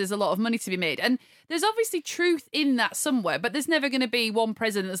because there's a lot of money to be made. And there's obviously truth in that somewhere, but there's never going to be one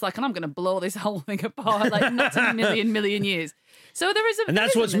president that's like, and I'm going to blow this whole thing apart, like not in a million years. So there is a... And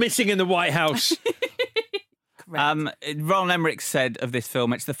that's what's missing in the White House. Roland Emmerich said of this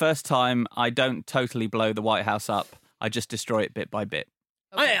film, it's the first time I don't totally blow the White House up. I just destroy it bit by bit.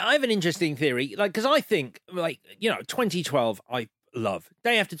 Okay. I have an interesting theory, because I think, 2012, I love.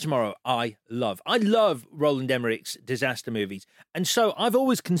 Day After Tomorrow, I love. I love Roland Emmerich's disaster movies. And so I've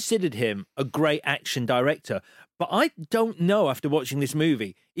always considered him a great action director. But I don't know after watching this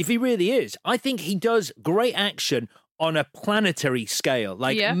movie if he really is. I think he does great action on a planetary scale,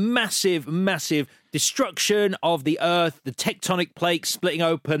 massive, massive destruction of the Earth, the tectonic plates splitting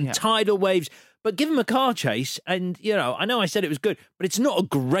open, tidal waves. But give him a car chase, and, I know I said it was good, but it's not a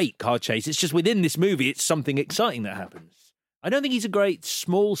great car chase. It's just within this movie, it's something exciting that happens. I don't think he's a great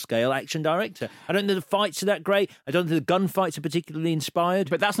small-scale action director. I don't think the fights are that great. I don't think the gunfights are particularly inspired.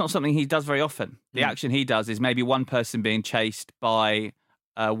 But that's not something he does very often. The action he does is maybe one person being chased by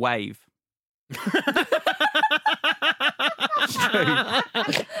a wave.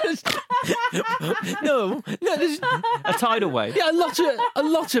 No, there's a tidal wave. Yeah, a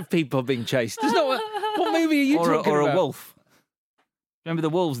lot of people being chased. There's not. What movie are you talking about? Or a wolf. Remember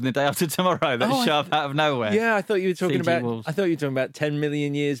the wolves in The Day After Tomorrow that show up out of nowhere? Yeah, I thought you were talking CG about. wolves. I thought you were talking about 10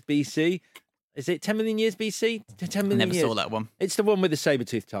 million years BC. Is it 10 million years BC? 10 million Never years. saw that one. It's the one with the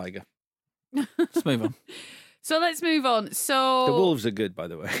saber-toothed tiger. Let's move on. So let's move on. So the wolves are good, by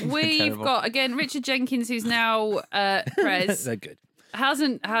the way. We've got again Richard Jenkins, who's now Prez. They're good.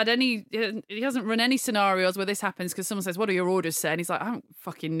 Hasn't had any. He hasn't run any scenarios where this happens because someone says, "What do your orders say?" And he's like, "I don't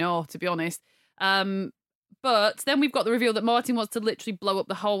fucking know, to be honest." But then we've got the reveal that Martin wants to literally blow up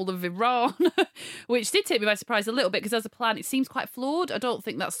the whole of Iran, which did take me by surprise a little bit because as a plan, it seems quite flawed. I don't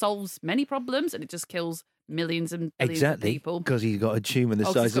think that solves many problems and it just kills millions and billions of people. Because he's got a tumour the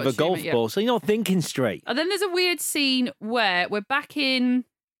size of a golf ball, so you're not thinking straight. And then there's a weird scene where we're back in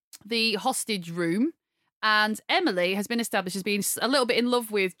the hostage room and Emily has been established as being a little bit in love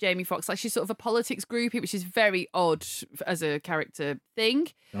with Jamie Foxx. Like she's sort of a politics groupie, which is very odd as a character thing.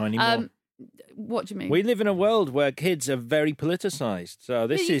 Not anymore. What do you mean? We live in a world where kids are very politicised, so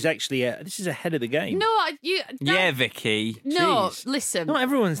this is actually this is ahead of the game. No, Vicky. No, Jeez. listen. Not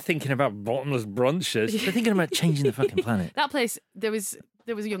everyone's thinking about bottomless brunches. They're thinking about changing the fucking planet. That place, there was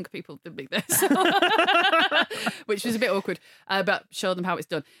younger people than me there, so which was a bit awkward. But show them how it's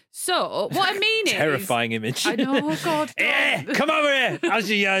done. So what I mean is terrifying image. I know. Oh God. Yeah, come over here. As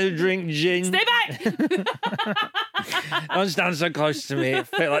you drink gin. Stay back. Don't stand so close to me. It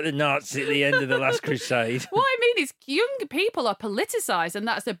felt like the Nazi at the end of the Last Crusade. What I mean is young people are politicised, and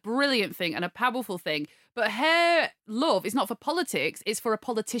that's a brilliant thing and a powerful thing. But her love is not for politics, it's for a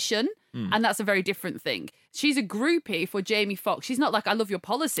politician. And that's a very different thing. She's a groupie for Jamie Foxx. She's not like, I love your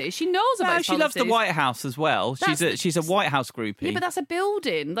policies. She knows about his she loves policies. the White House as well. She's a White House groupie. Yeah, but that's a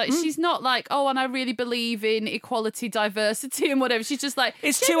building. Like she's not like, oh, and I really believe in equality, diversity and whatever. She's just like...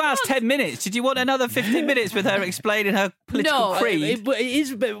 It's 2 hours, 10 minutes. Did you want another 15 minutes with her explaining her political creed? It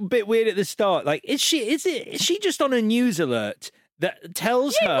is a bit weird at the start. Like, is she just on a news alert that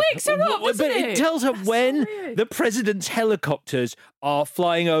tells her... It wakes her up, doesn't it tells her when the president's helicopters are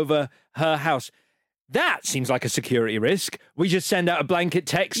flying over her house. That seems like a security risk. We just send out a blanket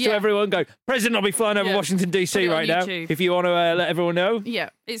text to everyone, go, President will be flying over Washington, D.C. right now, if you want to let everyone know. Yeah,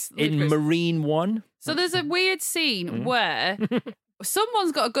 it's in ludicrous. Marine One. So there's a weird scene where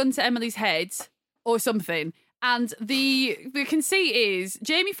someone's got a gun to Emily's head or something, And the conceit is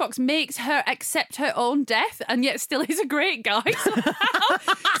Jamie Foxx makes her accept her own death and yet still is a great guy somehow.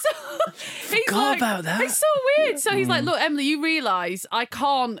 Forgot about that. It's so weird. So he's like, look, Emily, you realise I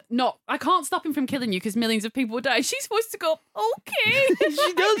can't stop him from killing you because millions of people will die. She's supposed to go, okay.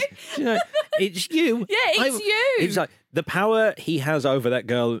 She does. You know, it's you. Yeah, it's you. It's like the power he has over that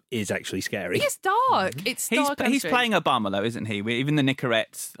girl is actually scary. It's dark. It's dark. He's playing Obama, though, isn't he? Even the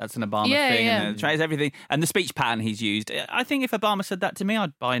Nicorettes, that's an Obama thing. Yeah. And the trays, everything. And the speech pattern he's used. I think if Obama said that to me,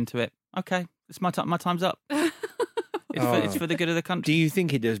 I'd buy into it. Okay, it's my time's up. It's for the good of the country. Do you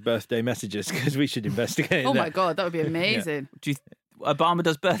think he does birthday messages? Because we should investigate Oh that. my God, that would be amazing. Yeah. Do you Obama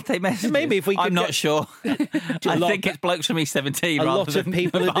does birthday messages? Maybe if we could I'm not sure. I think it's blokes from E17 a rather lot than of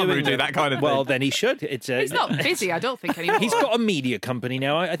people Obama are doing who do that kind of thing. Well, then he should. He's not busy, I don't think, anymore. He's got a media company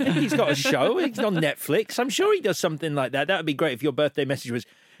now. I think he's got a show. He's on Netflix. I'm sure he does something like that. That would be great if your birthday message was,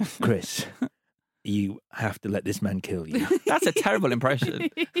 Chris, you have to let this man kill you. That's a terrible impression.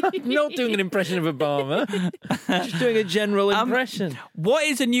 I'm not doing an impression of Obama. Just doing a general impression. What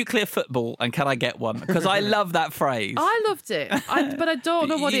is a nuclear football and can I get one? Because I love that phrase. I loved it, but I don't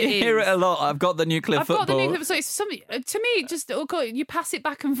know what it is. You hear it a lot. I've got the nuclear football. I've got the nuclear. So it's something to me. Just you pass it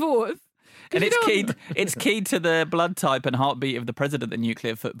back and forth. And it's keyed to the blood type and heartbeat of the president, the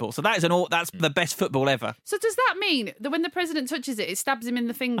nuclear football. So that's the best football ever. So does that mean that when the president touches it, it stabs him in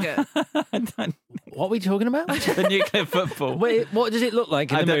the finger? What are we talking about? The nuclear football. Wait, what does it look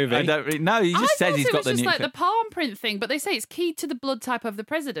like in the movie? I don't really know. He just says he's got the nuclear. It was just like the palm print thing, but they say it's keyed to the blood type of the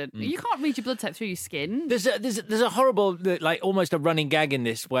president. You can't read your blood type through your skin. There's a horrible, like almost a running gag in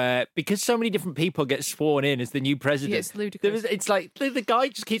this where because so many different people get sworn in as the new president. Yeah, it's ludicrous. It's like the guy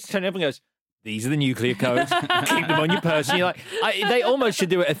just keeps turning up and goes, these are the nuclear codes. Keep them on your person. You're like, they almost should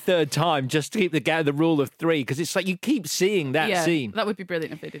do it a third time just to keep the rule of three because it's like you keep seeing that scene. That would be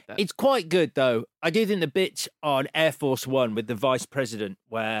brilliant if they did that. It's quite good though. I do think the bit on Air Force One with the vice president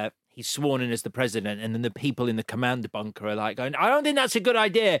where he's sworn in as the president and then the people in the command bunker are like going, I don't think that's a good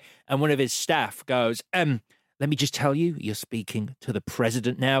idea. And one of his staff goes, let me just tell you, you're speaking to the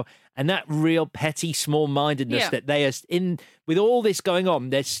president now. And that real petty small-mindedness that they are in, with all this going on,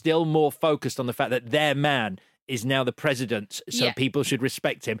 they're still more focused on the fact that their man is now the president, so people should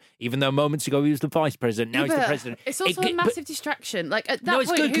respect him, even though moments ago he was the vice president, now he's the president. It's also a massive distraction. Like, at that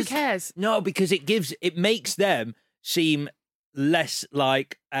point, who cares? No, because it makes them seem less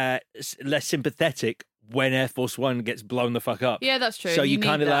like, less sympathetic when Air Force One gets blown the fuck up. Yeah, that's true. So you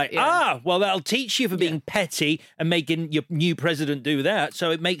kind of well, that'll teach you for being petty and making your new president do that.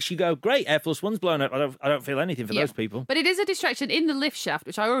 So it makes you go, great, Air Force One's blown up. I don't feel anything for those people. But it is a distraction in the lift shaft,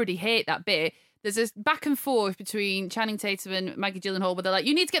 which I already hate that bit. There's this back and forth between Channing Tatum and Maggie Gyllenhaal where they're like,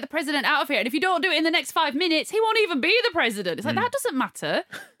 you need to get the president out of here. And if you don't do it in the next 5 minutes, he won't even be the president. It's like, that doesn't matter.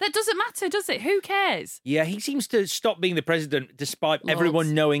 That doesn't matter, does it? Who cares? Yeah, he seems to stop being the president despite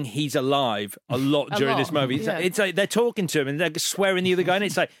everyone knowing he's alive a lot during this movie. It's like they're talking to him and they're swearing the other guy. And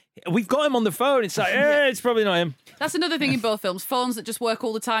it's like, we've got him on the phone. It's like, it's probably not him. That's another thing in both films. Phones that just work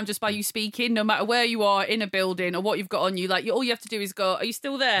all the time just by you speaking, no matter where you are in a building or what you've got on you. Like, all you have to do is go, are you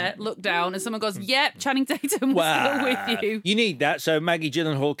still there? Look down. And someone goes, yep, Channing Tatum was still with you. You need that. So Maggie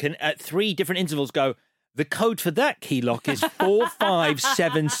Gyllenhaal can, at 3 different intervals, go, the code for that key lock is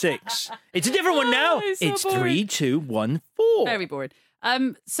 4576. It's a different one now. It's 3214. Very boring.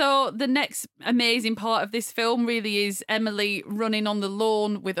 So the next amazing part of this film really is Emily running on the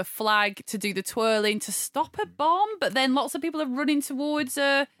lawn with a flag to do the twirling to stop a bomb, but then lots of people are running towards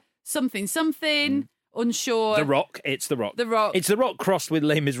her. Something, unsure. The Rock. It's The Rock. The Rock. It's The Rock crossed with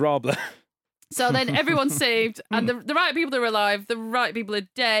Les Miserables. So then everyone's saved, and the right people are alive, the right people are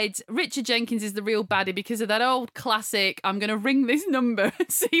dead. Richard Jenkins is the real baddie because of that old classic, I'm going to ring this number and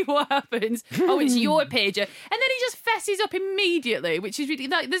see what happens. Oh, it's your pager. And then he just fesses up immediately, which is really,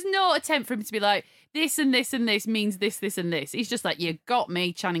 like, there's no attempt for him to be like, this and this and this means this, this and this. He's just like, you got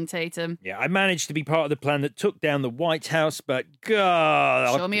me, Channing Tatum. Yeah, I managed to be part of the plan that took down the White House, but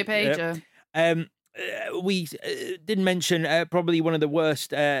God. Show me a pager. We didn't mention probably one of the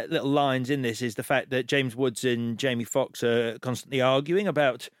worst little lines in this is the fact that James Woods and Jamie Foxx are constantly arguing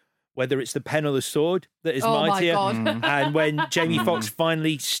about whether it's the pen or the sword that is mightier. My God. And when Jamie Foxx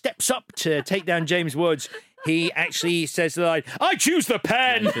finally steps up to take down James Woods, he actually says the line, I choose the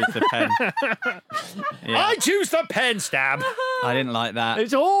pen. I choose the pen. Yeah. I choose the pen, stab. I didn't like that.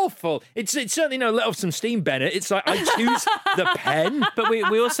 It's awful. It's certainly no let off some steam, Bennett. It's like, I choose the pen. But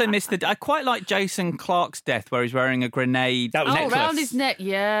we also missed I quite like Jason Clarke's death where he's wearing a grenade necklace. Around his neck,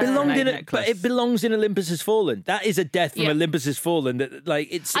 yeah. But it belongs in Olympus Has Fallen. That is a death from Olympus Has Fallen. That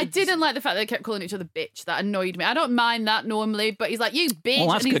I didn't like the fact that they kept calling each other bitch. That annoyed me. I don't mind that normally, but he's like, you bitch.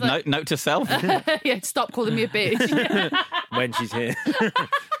 Well, that's and good. Note to self. Yeah, stop calling calling me a bitch. When she's here. But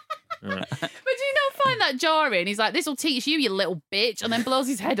do you not find that jarring? He's like, this will teach you, you little bitch, and then blows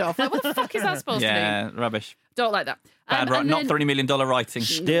his head off. Like, what the fuck is that supposed to do? Yeah, rubbish. Don't like that. Bad, and not $30 million writing.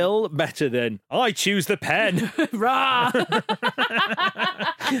 Still better than I choose the pen. Rah!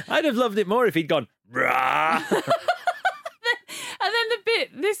 I'd have loved it more if he'd gone, rah. And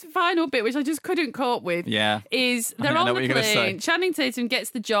then this final bit, which I just couldn't cope with, is they're on the plane. Channing Tatum gets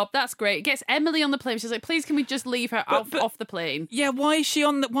the job. That's great. Gets Emily on the plane. She's like, please, can we just leave her off the plane? Yeah, why is she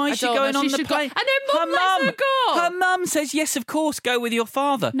on the? Why is she going on the plane? And then Mum lets her go. Her mum says, yes, of course, go with your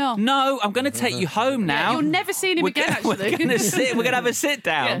father. No, I'm going to take you home now. Yeah, you're never seeing him again, actually. We're going to have a sit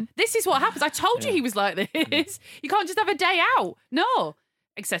down. Yeah, this is what happens. I told you he was like this. You can't just have a day out. No,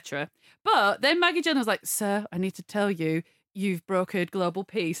 etc. But then Maggie Gyllenhaal's like, sir, I need to tell you, you've brokered global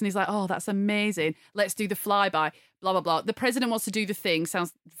peace. And he's like, oh, that's amazing. Let's do the flyby. Blah, blah, blah. The president wants to do the thing.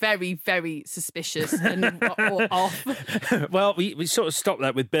 Sounds very, very suspicious and off. Well, we sort of stopped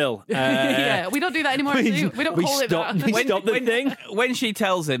that with Bill. Yeah, we don't do that anymore. We don't call it that. We stopped the thing. When she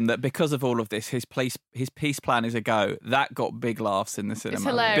tells him that because of all of this, his peace plan is a go, that got big laughs in the cinema. It's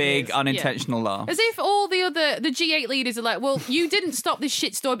hilarious. Big, unintentional laughs. As if all the G8 leaders are like, well, you didn't stop this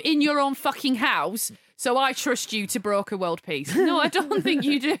shitstorm in your own fucking house, so I trust you to broker world peace. No, I don't think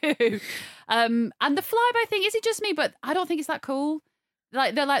you do. And the flyby thing, is it just me? But I don't think it's that cool.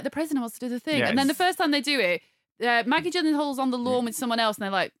 Like, they're like, the president wants to do the thing. Yes. And then the first time they do it, Maggie Gyllenhaal's on the lawn with someone else, and they're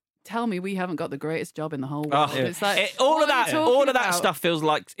like, tell me we haven't got the greatest job in the whole world. It's like, all of that stuff feels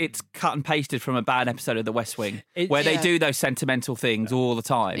like it's cut and pasted from a bad episode of The West Wing, where they do those sentimental things all the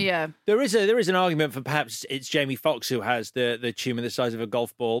time. Yeah, there is an argument for perhaps it's Jamie Foxx who has the tumour the size of a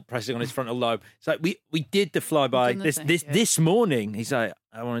golf ball pressing on his frontal lobe. It's like we did the flyby this morning. He's like,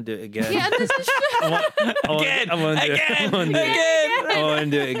 I want to do it again. Yeah, and this is I want to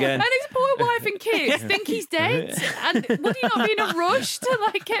do it again. And his poor wife and kids think he's dead. And would he not be in a rush to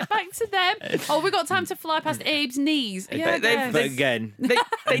like get back to them? Oh, we got time to fly past Abe's knees. Yeah, but again, they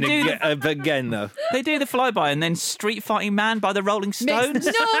do. But again, though, they do the flyby and then Street Fighting Man by the Rolling Stones.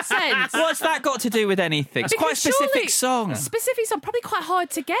 Makes no sense. What's that got to do with anything? It's quite a specific song. Specific song, probably quite hard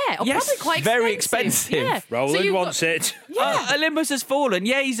to get. Or yes, probably quite very expensive. Yeah. Roland wants it. Yeah. Olympus Has Fallen.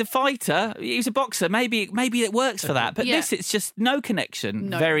 Yeah, he's a fighter. He's a boxer. Maybe it works for that. But this, it's just no connection.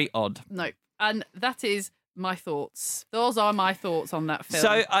 No. Very odd. No. And that is my thoughts. Those are my thoughts on that film.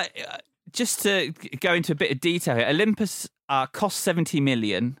 So, just to go into a bit of detail here, Olympus cost $70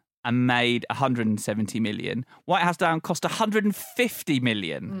 million and made $170 million. White House Down cost $150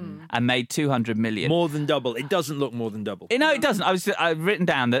 million and made $200 million. More than double. It doesn't look more than double. No, it doesn't. I've written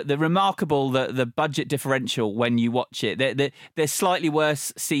down that the remarkable the budget differential when you watch it. There's slightly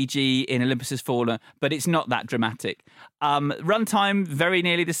worse CG in Olympus Has Fallen, but it's not that dramatic. Runtime very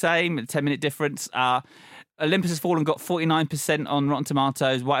nearly the same, 10-minute difference. Olympus Has Fallen got 49% on Rotten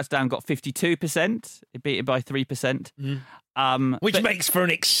Tomatoes. White House Down got 52%. It beat it by 3%. Which makes for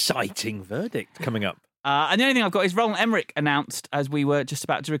an exciting verdict coming up. And the only thing I've got is Roland Emmerich announced, as we were just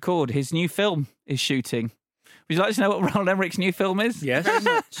about to record, his new film is shooting. Would you like to know what Roland Emmerich's new film is? Yes. Very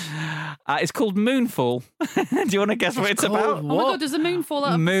much. It's called Moonfall. Do you want to guess what it's about? Oh my God, does the moon fall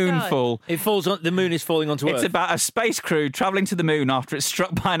out of the Moonfall. sky? It falls on. The moon is falling onto Earth. It's about a space crew travelling to the moon after it's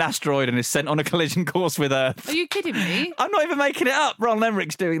struck by an asteroid and is sent on a collision course with Earth. Are you kidding me? I'm not even making it up. Roland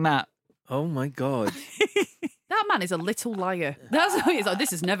Emmerich's doing that. Oh my God. That man is a little liar. That's what he's like.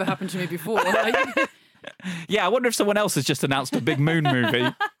 This has never happened to me before. Yeah, I wonder if someone else has just announced a big moon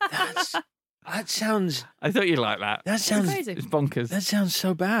movie. That sounds. I thought you'd like that. That sounds crazy. It's bonkers. That sounds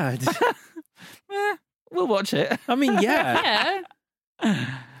so bad. We'll watch it. I mean, yeah.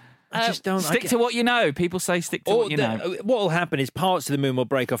 I just don't stick to what you know. People say stick to what you know. What will happen is parts of the moon will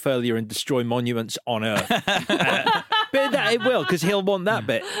break off earlier and destroy monuments on Earth. But it will, because he'll want that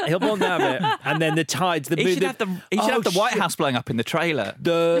bit. He'll want that bit, and then the tides. He should have the White House blowing up in the trailer.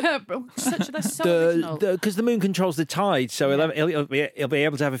 That's so original. Because the moon controls the tide, so he'll be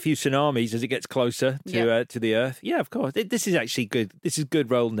able to have a few tsunamis as it gets closer to the Earth. Yeah, of course. This is actually good. This is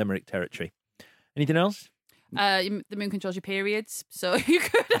good Roland Emmerich territory. Anything else? The moon controls your periods, so you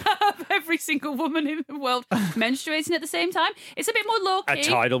could have every single woman in the world menstruating at the same time. It's a bit more low-key. A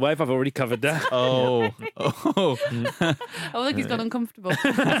tidal wave, I've already covered that. Oh, look, he's got uncomfortable.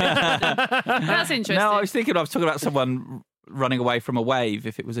 That's interesting. No, I was talking about someone running away from a wave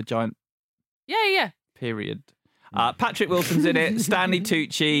if it was a giant period. Patrick Wilson's in it, Stanley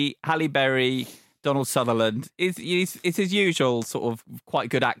Tucci, Halle Berry, Donald Sutherland. It's his usual sort of quite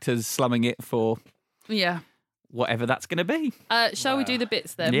good actors slumming it for... Yeah. whatever that's going to be. Shall we do the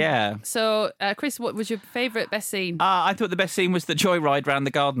bits then? Yeah. So, Chris, what was your favourite best scene? I thought the best scene was the joyride round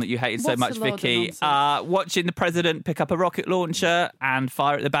the garden that you hated so much, Vicky. Watching the president pick up a rocket launcher and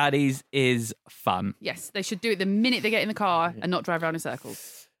fire at the baddies is fun. Yes, they should do it the minute they get in the car and not drive around in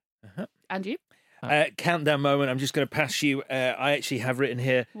circles. And you? Countdown moment. I'm just going to pass you. I actually have written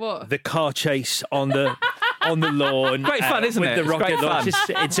here what? The car chase on the lawn. Great fun, isn't with it? the rocket launch.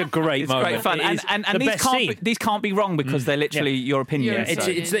 It's a great moment. Great fun, and these can't be wrong because they're literally your opinion.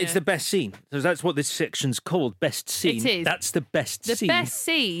 It's the best scene. So that's what this section's called. Best scene. It is. That's the best scene. The best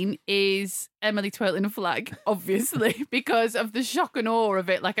scene is Emily twirling a flag, obviously, because of the shock and awe of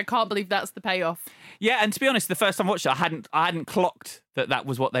it. Like, I can't believe that's the payoff. Yeah, and to be honest, the first time I watched it, I hadn't clocked that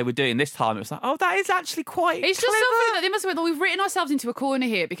was what they were doing. This time it was like, oh, that is actually quite It's clever. just something that they must have went, we've written ourselves into a corner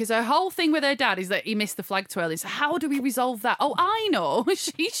here because her whole thing with her dad is that he missed the flag twirling. So how do we resolve that? Oh, I know.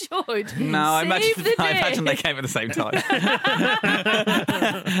 She should. No, I imagine they came at the same time.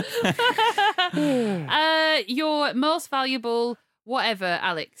 Your most valuable whatever,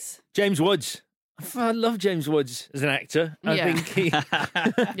 Alex. James Woods. I love James Woods as an actor. I think he...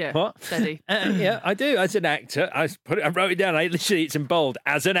 Yeah, what? steady. Yeah, I do. As an actor, I wrote it down. It's in bold.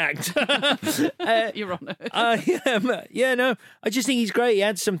 As an actor, You're on it. No, I just think he's great. He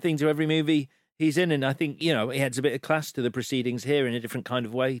adds something to every movie he's in, and I think he adds a bit of class to the proceedings here in a different kind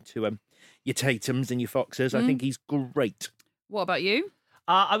of way to your Tatums and your Foxes. I think he's great. What about you?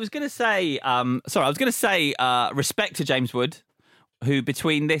 I was going to say, respect to James Wood, who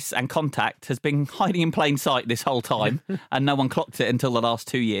between this and Contact has been hiding in plain sight this whole time and no one clocked it until the last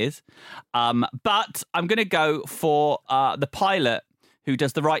 2 years. But I'm going to go for the pilot who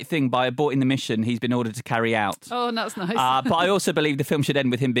does the right thing by aborting the mission he's been ordered to carry out. Oh, that's nice. But I also believe the film should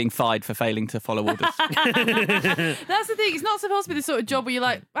end with him being fired for failing to follow orders. That's the thing. It's not supposed to be the sort of job where you're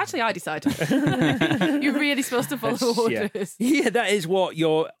like, actually, I decide. You're really supposed to follow orders. Yeah, that is what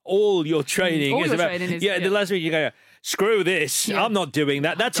all your training is about. Training is, the last week you go, screw this. Yeah. I'm not doing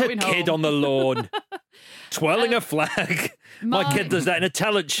that. That's a kid on the lawn twirling a flag. My kid does that in a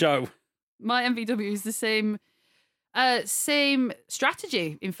talent show. My MVW is the same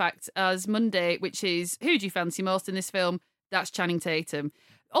strategy, in fact, as Monday, which is who do you fancy most in this film? That's Channing Tatum.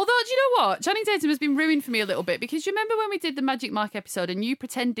 Although, do you know what? Channing Tatum has been ruined for me a little bit because you remember when we did the Magic Mike episode and you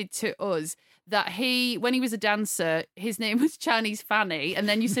pretended to us that when he was a dancer, his name was Chinese Fanny, and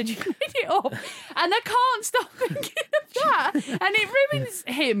then you said you made it up. And I can't stop thinking of that. And it ruins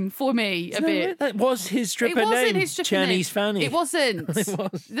him for me a bit. That was his stripper name. It wasn't his stripper Chinese name. Fanny. It wasn't. It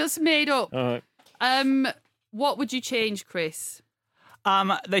was. That's made up. All right. What would you change, Chris?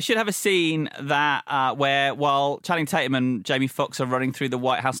 They should have a scene that where while Channing Tatum and Jamie Foxx are running through the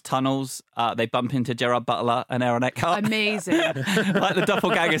White House tunnels, they bump into Gerard Butler and Aaron Eckhart. Amazing. Like the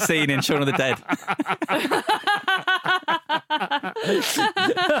doppelganger scene in Shaun of the Dead.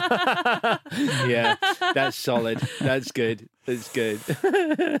 Yeah, that's solid. That's good. That's good.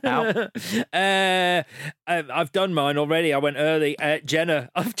 I've done mine already. I went early. Jenna,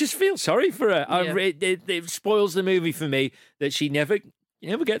 I just feel sorry for her. Yeah. It spoils the movie for me that she never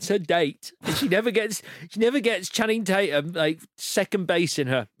gets her date. And she never gets Channing Tatum like second base in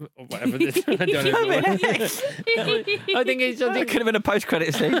her or whatever. I don't know. I think it could have been a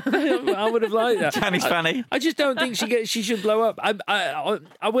post-credit scene. I would have liked that. Chinese Fanny. I just don't think she should blow up.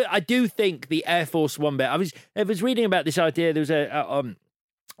 I do think the Air Force One bit. I was reading about this idea. There was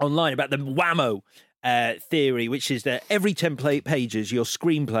online about the whammo theory, which is that every 10 pages, your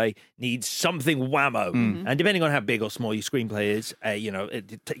screenplay needs something whammo. Mm. And depending on how big or small your screenplay is,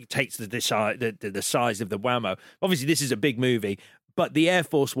 it takes the size of the whammo. Obviously, this is a big movie, but the Air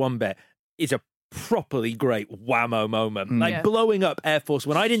Force One bit is a properly great whammo moment. Blowing up Air Force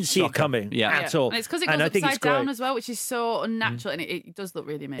One. I didn't see it coming at all. And it's because it goes upside down as well, which is so unnatural, and it does look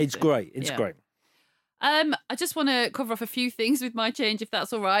really amazing. It's great. It's great. I just want to cover off a few things with my change, if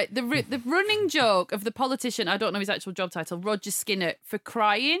that's all right. The running joke of the politician, I don't know his actual job title, Roger Skinner, for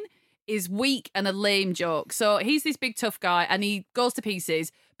crying is weak and a lame joke. So he's this big tough guy and he goes to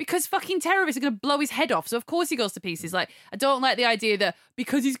pieces because fucking terrorists are going to blow his head off. So of course he goes to pieces. Like, I don't like the idea that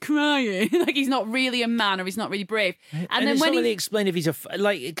because he's crying, like he's not really a man or he's not really brave. And then when he explained if he's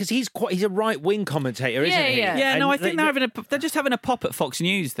because he's a right wing commentator, isn't he? Yeah. No, I think they're just having a pop at Fox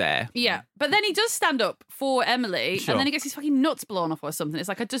News there. Yeah, but then he does stand up for Emily, and then he gets his fucking nuts blown off or something. It's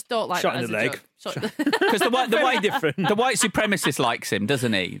like I just don't like shot that in the leg. Because the white supremacist likes him,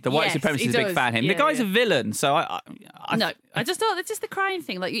 doesn't he? The white white supremacist is a big fan of him. Yeah, the guy's a villain, so No, I just thought it's just the crying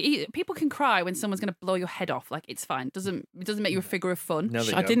thing. Like people can cry when someone's going to blow your head off. Like it's fine. It doesn't make you a figure of fun.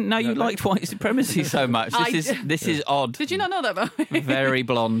 I didn't know you liked white supremacy so much. This is odd. Did you not know that about me? Very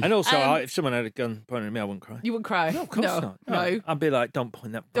blonde. And also, if someone had a gun pointed at me, I wouldn't cry. You wouldn't cry? No, of course not. No. I'd be like, don't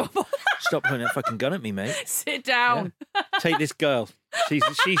point that. Stop pointing that fucking gun at me, mate. Sit down. Yeah. Take this girl.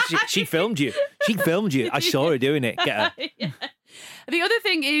 She filmed you. She filmed you. I saw her doing it. Get her. Yeah. The other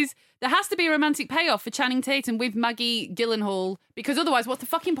thing is there has to be a romantic payoff for Channing Tatum with Maggie Gyllenhaal, because otherwise, what's the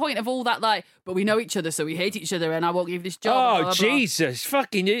fucking point of all that? Like, but we know each other, so we hate each other, and I won't give this job. Oh, blah, blah, blah. Jesus.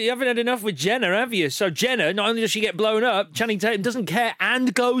 Fucking, you haven't had enough with Jenna, have you? So Jenna, not only does she get blown up, Channing Tatum doesn't care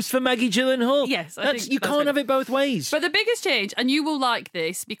and goes for Maggie Gyllenhaal. Yes. You can't have it both ways. But the biggest change, and you will like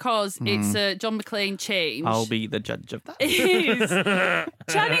this because it's a John McClane change. I'll be the judge of that. Is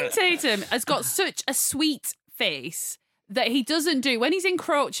Channing Tatum has got such a sweet face that he doesn't do when he's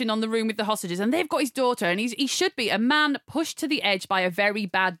encroaching on the room with the hostages, and they've got his daughter, and he should be a man pushed to the edge by a very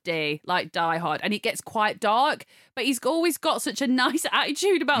bad day, like Die Hard, and it gets quite dark, but he's always got such a nice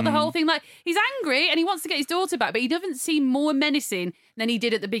attitude about the whole thing. Like, he's angry and he wants to get his daughter back, but he doesn't seem more menacing than he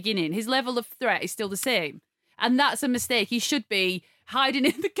did at the beginning. His level of threat is still the same, and that's a mistake. He should be hiding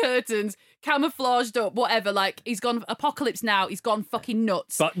in the curtains, camouflaged up, whatever. Like, he's gone Apocalypse Now. He's gone fucking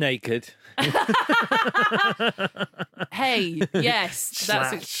nuts. Butt naked. Hey, yes.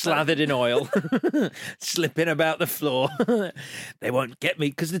 Slathered in oil. Slipping about the floor. They won't get me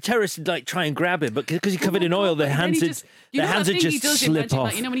because the terrorists like try and grab him, but because he's covered in oil, their hands would just slip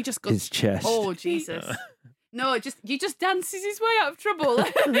off when he just goes, his chest. Oh, Jesus. No, he just dances his way out of trouble. I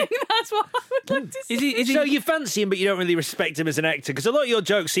think that's what I would like to see. So you fancy him, but you don't really respect him as an actor? Because a lot of your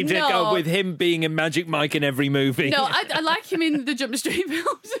jokes seem to go with him being in Magic Mike in every movie. No, I like him in the Jump Street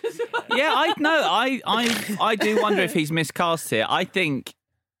films as well. Yeah, I do wonder if he's miscast here. I think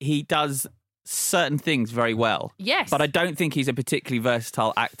he does certain things very well. Yes. But I don't think he's a particularly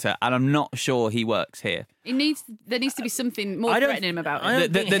versatile actor, and I'm not sure he works here. There needs to be something more threatening about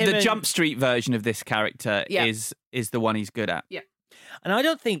him. The Jump Street version of this character is the one he's good at. Yeah. And I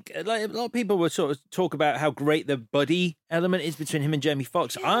don't think, like, a lot of people will sort of talk about how great the buddy element is between him and Jamie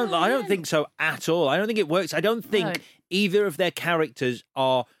Foxx. I don't think so at all. I don't think it works. I don't think either of their characters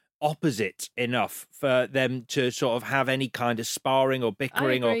are opposite enough for them to sort of have any kind of sparring or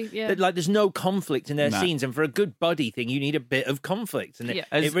bickering. Like, there's no conflict in their scenes. And for a good buddy thing, you need a bit of conflict. And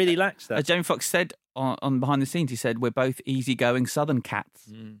it really lacks that. As Jamie Foxx said on Behind the Scenes, he said, we're both easygoing Southern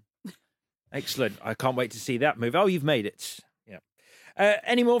cats. Excellent. I can't wait to see that movie. Oh, you've made it. Yeah.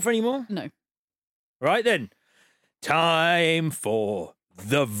 Any more? No. Right then. Time for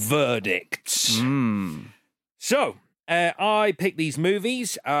the verdicts. So, I pick these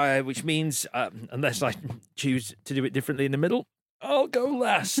movies, which means, unless I choose to do it differently in the middle, I'll go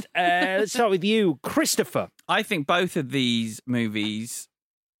last. Let's start with you, Christopher. I think both of these movies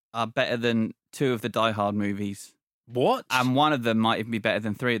are better than two of the Die Hard movies. What? And one of them might even be better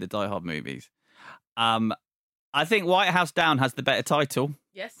than three of the Die Hard movies. I think White House Down has the better title.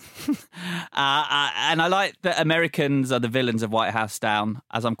 Yes. And I like that Americans are the villains of White House Down,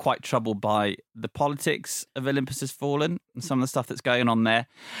 as I'm quite troubled by the politics of Olympus Has Fallen and some of the stuff that's going on there.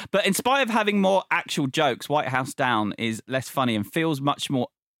 But in spite of having more actual jokes, White House Down is less funny and feels much more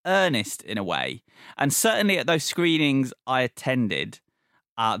earnest in a way. And certainly at those screenings I attended,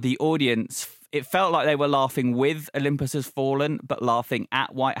 the audience, it felt like they were laughing with Olympus Has Fallen, but laughing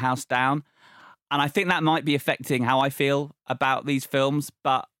at White House Down. And I think that might be affecting how I feel about these films,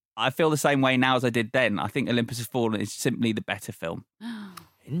 but I feel the same way now as I did then. I think Olympus Has Fallen is simply the better film.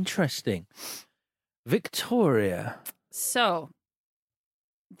 Interesting. Victoria. So,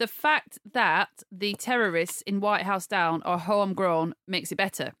 the fact that the terrorists in White House Down are homegrown makes it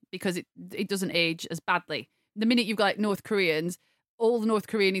better because it doesn't age as badly. The minute you've got like North Koreans, all the North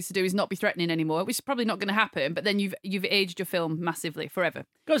Korea needs to do is not be threatening anymore, which is probably not going to happen, but then you've aged your film massively forever.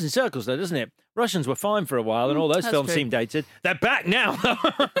 Goes in circles though, doesn't it? Russians were fine for a while and all those films seemed dated. They're back now.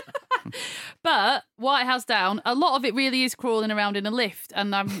 But White House Down, a lot of it really is crawling around in a lift,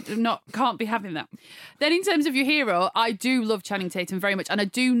 and can't be having that. Then in terms of your hero, I do love Channing Tatum very much, and I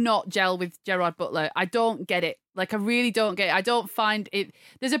do not gel with Gerard Butler. I don't get it. Like, I really don't get it. I don't find it.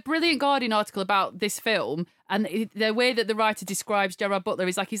 There's a brilliant Guardian article about this film, and the way that the writer describes Gerard Butler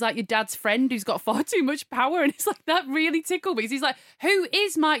is like, he's like your dad's friend who's got far too much power, and it's like, that really tickled me. He's like, who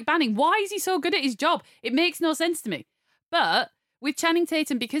is Mike Banning? Why is he so good at his job? It makes no sense to me. But with Channing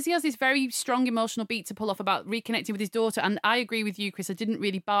Tatum, because he has this very strong emotional beat to pull off about reconnecting with his daughter, and I agree with you, Chris, I didn't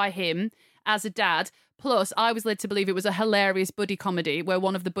really buy him as a dad. Plus, I was led to believe it was a hilarious buddy comedy where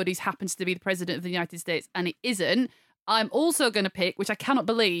one of the buddies happens to be the president of the United States, and it isn't. I'm also going to pick, which I cannot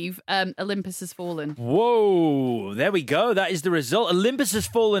believe, Olympus Has Fallen. Whoa, there we go. That is the result. Olympus Has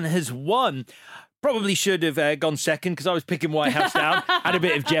Fallen has won. Probably should have gone second because I was picking White House Down. Had a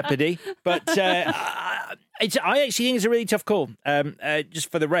bit of jeopardy. But I actually think it's a really tough call.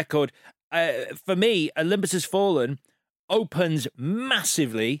 Just for the record, for me, Olympus Has Fallen opens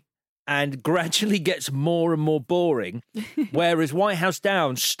massively and gradually gets more and more boring, whereas White House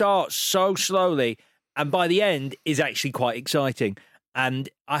Down starts so slowly and by the end is actually quite exciting. And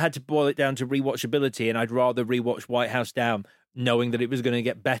I had to boil it down to rewatchability, and I'd rather rewatch White House Down knowing that it was going to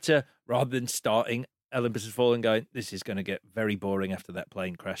get better rather than starting Olympus Has Fallen going, this is going to get very boring after that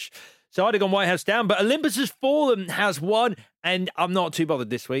plane crash. So I'd have gone White House Down, but Olympus Has Fallen has won, and I'm not too bothered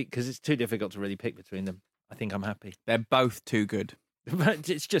this week because it's too difficult to really pick between them. I think I'm happy. They're both too good. But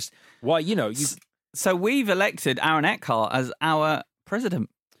it's just, why, you know. So we've elected Aaron Eckhart as our president.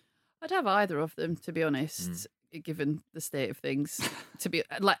 I'd have either of them, to be honest, given the state of things. To be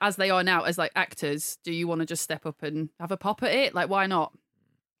like as they are now, as like actors, do you want to just step up and have a pop at it? Like, why not?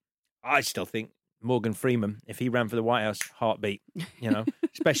 I still think Morgan Freeman, if he ran for the White House, heartbeat, you know,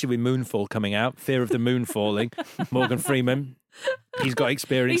 especially with Moonfall coming out, fear of the moon falling. Morgan Freeman, he's got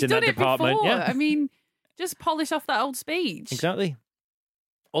experience in that department. Before. Yeah, I mean, just polish off that old speech. Exactly.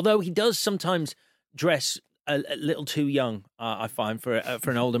 Although he does sometimes dress a little too young, I find, for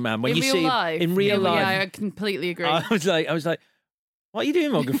an older man. When in you real see life. him in real life, yeah, I completely agree. I was like, what are you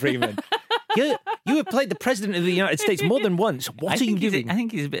doing, Morgan Freeman? You have played the president of the United States more than once. What are you doing? I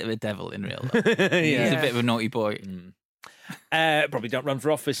think he's a bit of a devil in real life. He's a bit of a naughty boy. Probably don't run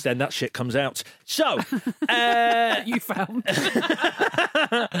for office, then that shit comes out. So, you found.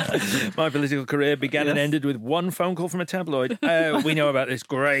 My political career began and ended with one phone call from a tabloid. We know about this.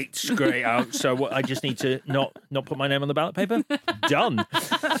 Great. So what, I just need to not put my name on the ballot paper? Done.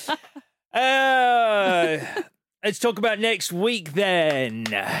 Let's talk about next week then.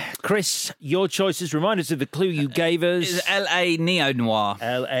 Chris, your choices. Remind us of the clue you gave us. It's L.A. Neo-Noir.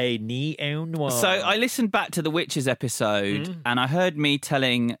 L.A. Neo-Noir. So I listened back to the Witches episode and I heard me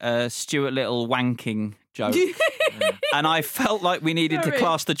telling Stuart Little wanking joke. And I felt like we needed to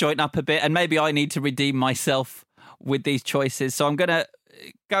class the joint up a bit, and maybe I need to redeem myself with these choices. So I'm going to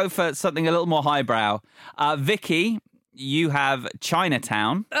go for something a little more highbrow. Vicky, you have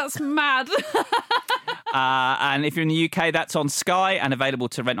Chinatown. That's mad. And if you're in the UK, that's on Sky and available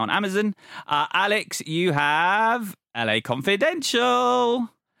to rent on Amazon. Alex, you have LA Confidential.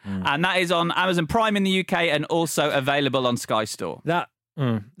 And that is on Amazon Prime in the UK and also available on Sky Store. That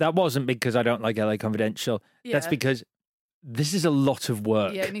wasn't because I don't like LA Confidential. Yeah. That's because this is a lot of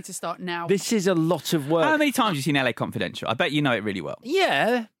work. Yeah, you need to start now. This is a lot of work. How many times have you seen LA Confidential? I bet you know it really well.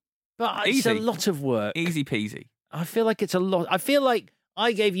 Yeah, but it's a lot of work. Easy peasy. I feel like it's a lot. I feel like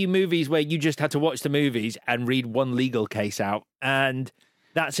I gave you movies where you just had to watch the movies and read one legal case out, and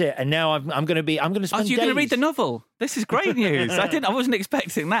that's it. And now I'm going to spend days. You're going to read the novel. This is great news. I wasn't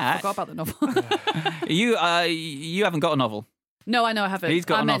expecting that. I forgot about the novel. You haven't got a novel. No, I know I haven't. He's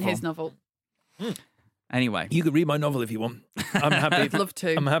got I a meant novel. his novel. Anyway, you could read my novel if you want. I'm happy. I'd love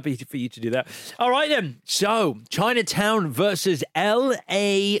to. I'm happy for you to do that. All right then. So, Chinatown versus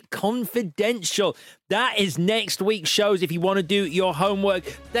LA Confidential. That is next week's shows if you want to do your homework.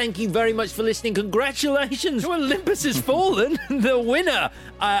 Thank you very much for listening. Congratulations to Olympus Has Fallen, the winner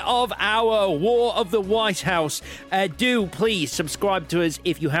of our War of the White House. Do please subscribe to us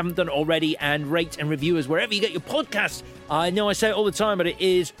if you haven't done already, and rate and review us wherever you get your podcasts. I know I say it all the time, but it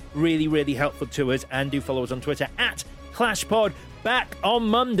is really, really helpful to us. And do follow us on Twitter at ClashPod. Back on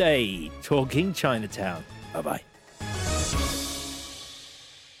Monday, talking Chinatown. Bye-bye.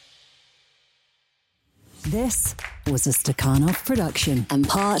 This was a Stakhanov production and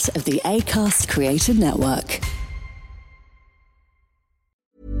part of the Acast Creative Network.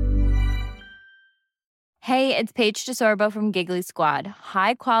 Hey, it's Paige DeSorbo from Giggly Squad.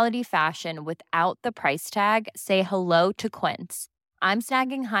 High quality fashion without the price tag. Say hello to Quince. I'm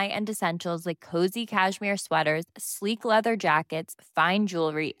snagging high-end essentials like cozy cashmere sweaters, sleek leather jackets, fine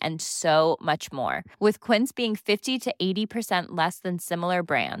jewelry, and so much more. With Quince being 50 to 80% less than similar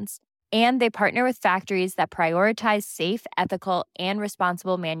brands. And they partner with factories that prioritize safe, ethical, and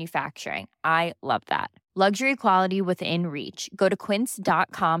responsible manufacturing. I love that. Luxury quality within reach. Go to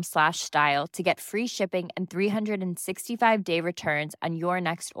quince.com/style to get free shipping and 365-day returns on your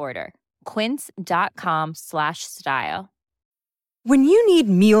next order. Quince.com/style. When you need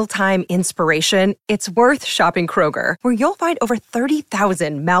mealtime inspiration, it's worth shopping Kroger, where you'll find over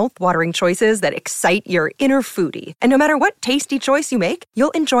 30,000 mouth-watering choices that excite your inner foodie. And no matter what tasty choice you make,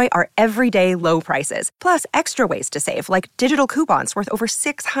 you'll enjoy our everyday low prices, plus extra ways to save, like digital coupons worth over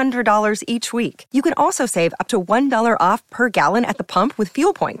 $600 each week. You can also save up to $1 off per gallon at the pump with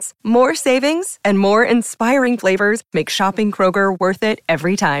fuel points. More savings and more inspiring flavors make shopping Kroger worth it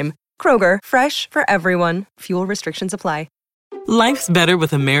every time. Kroger, fresh for everyone. Fuel restrictions apply. Life's better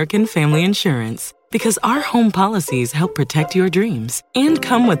with American Family Insurance because our home policies help protect your dreams and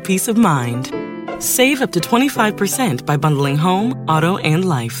come with peace of mind. Save up to 25% by bundling home, auto, and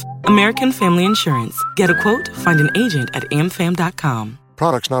life. American Family Insurance. Get a quote, find an agent at amfam.com.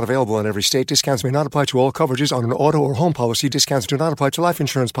 Products not available in every state. Discounts may not apply to all coverages on an auto or home policy. Discounts do not apply to life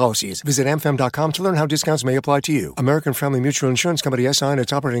insurance policies. Visit amfam.com to learn how discounts may apply to you. American Family Mutual Insurance Company, SI, and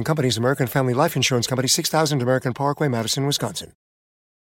its operating companies, American Family Life Insurance Company, 6000 American Parkway, Madison, Wisconsin.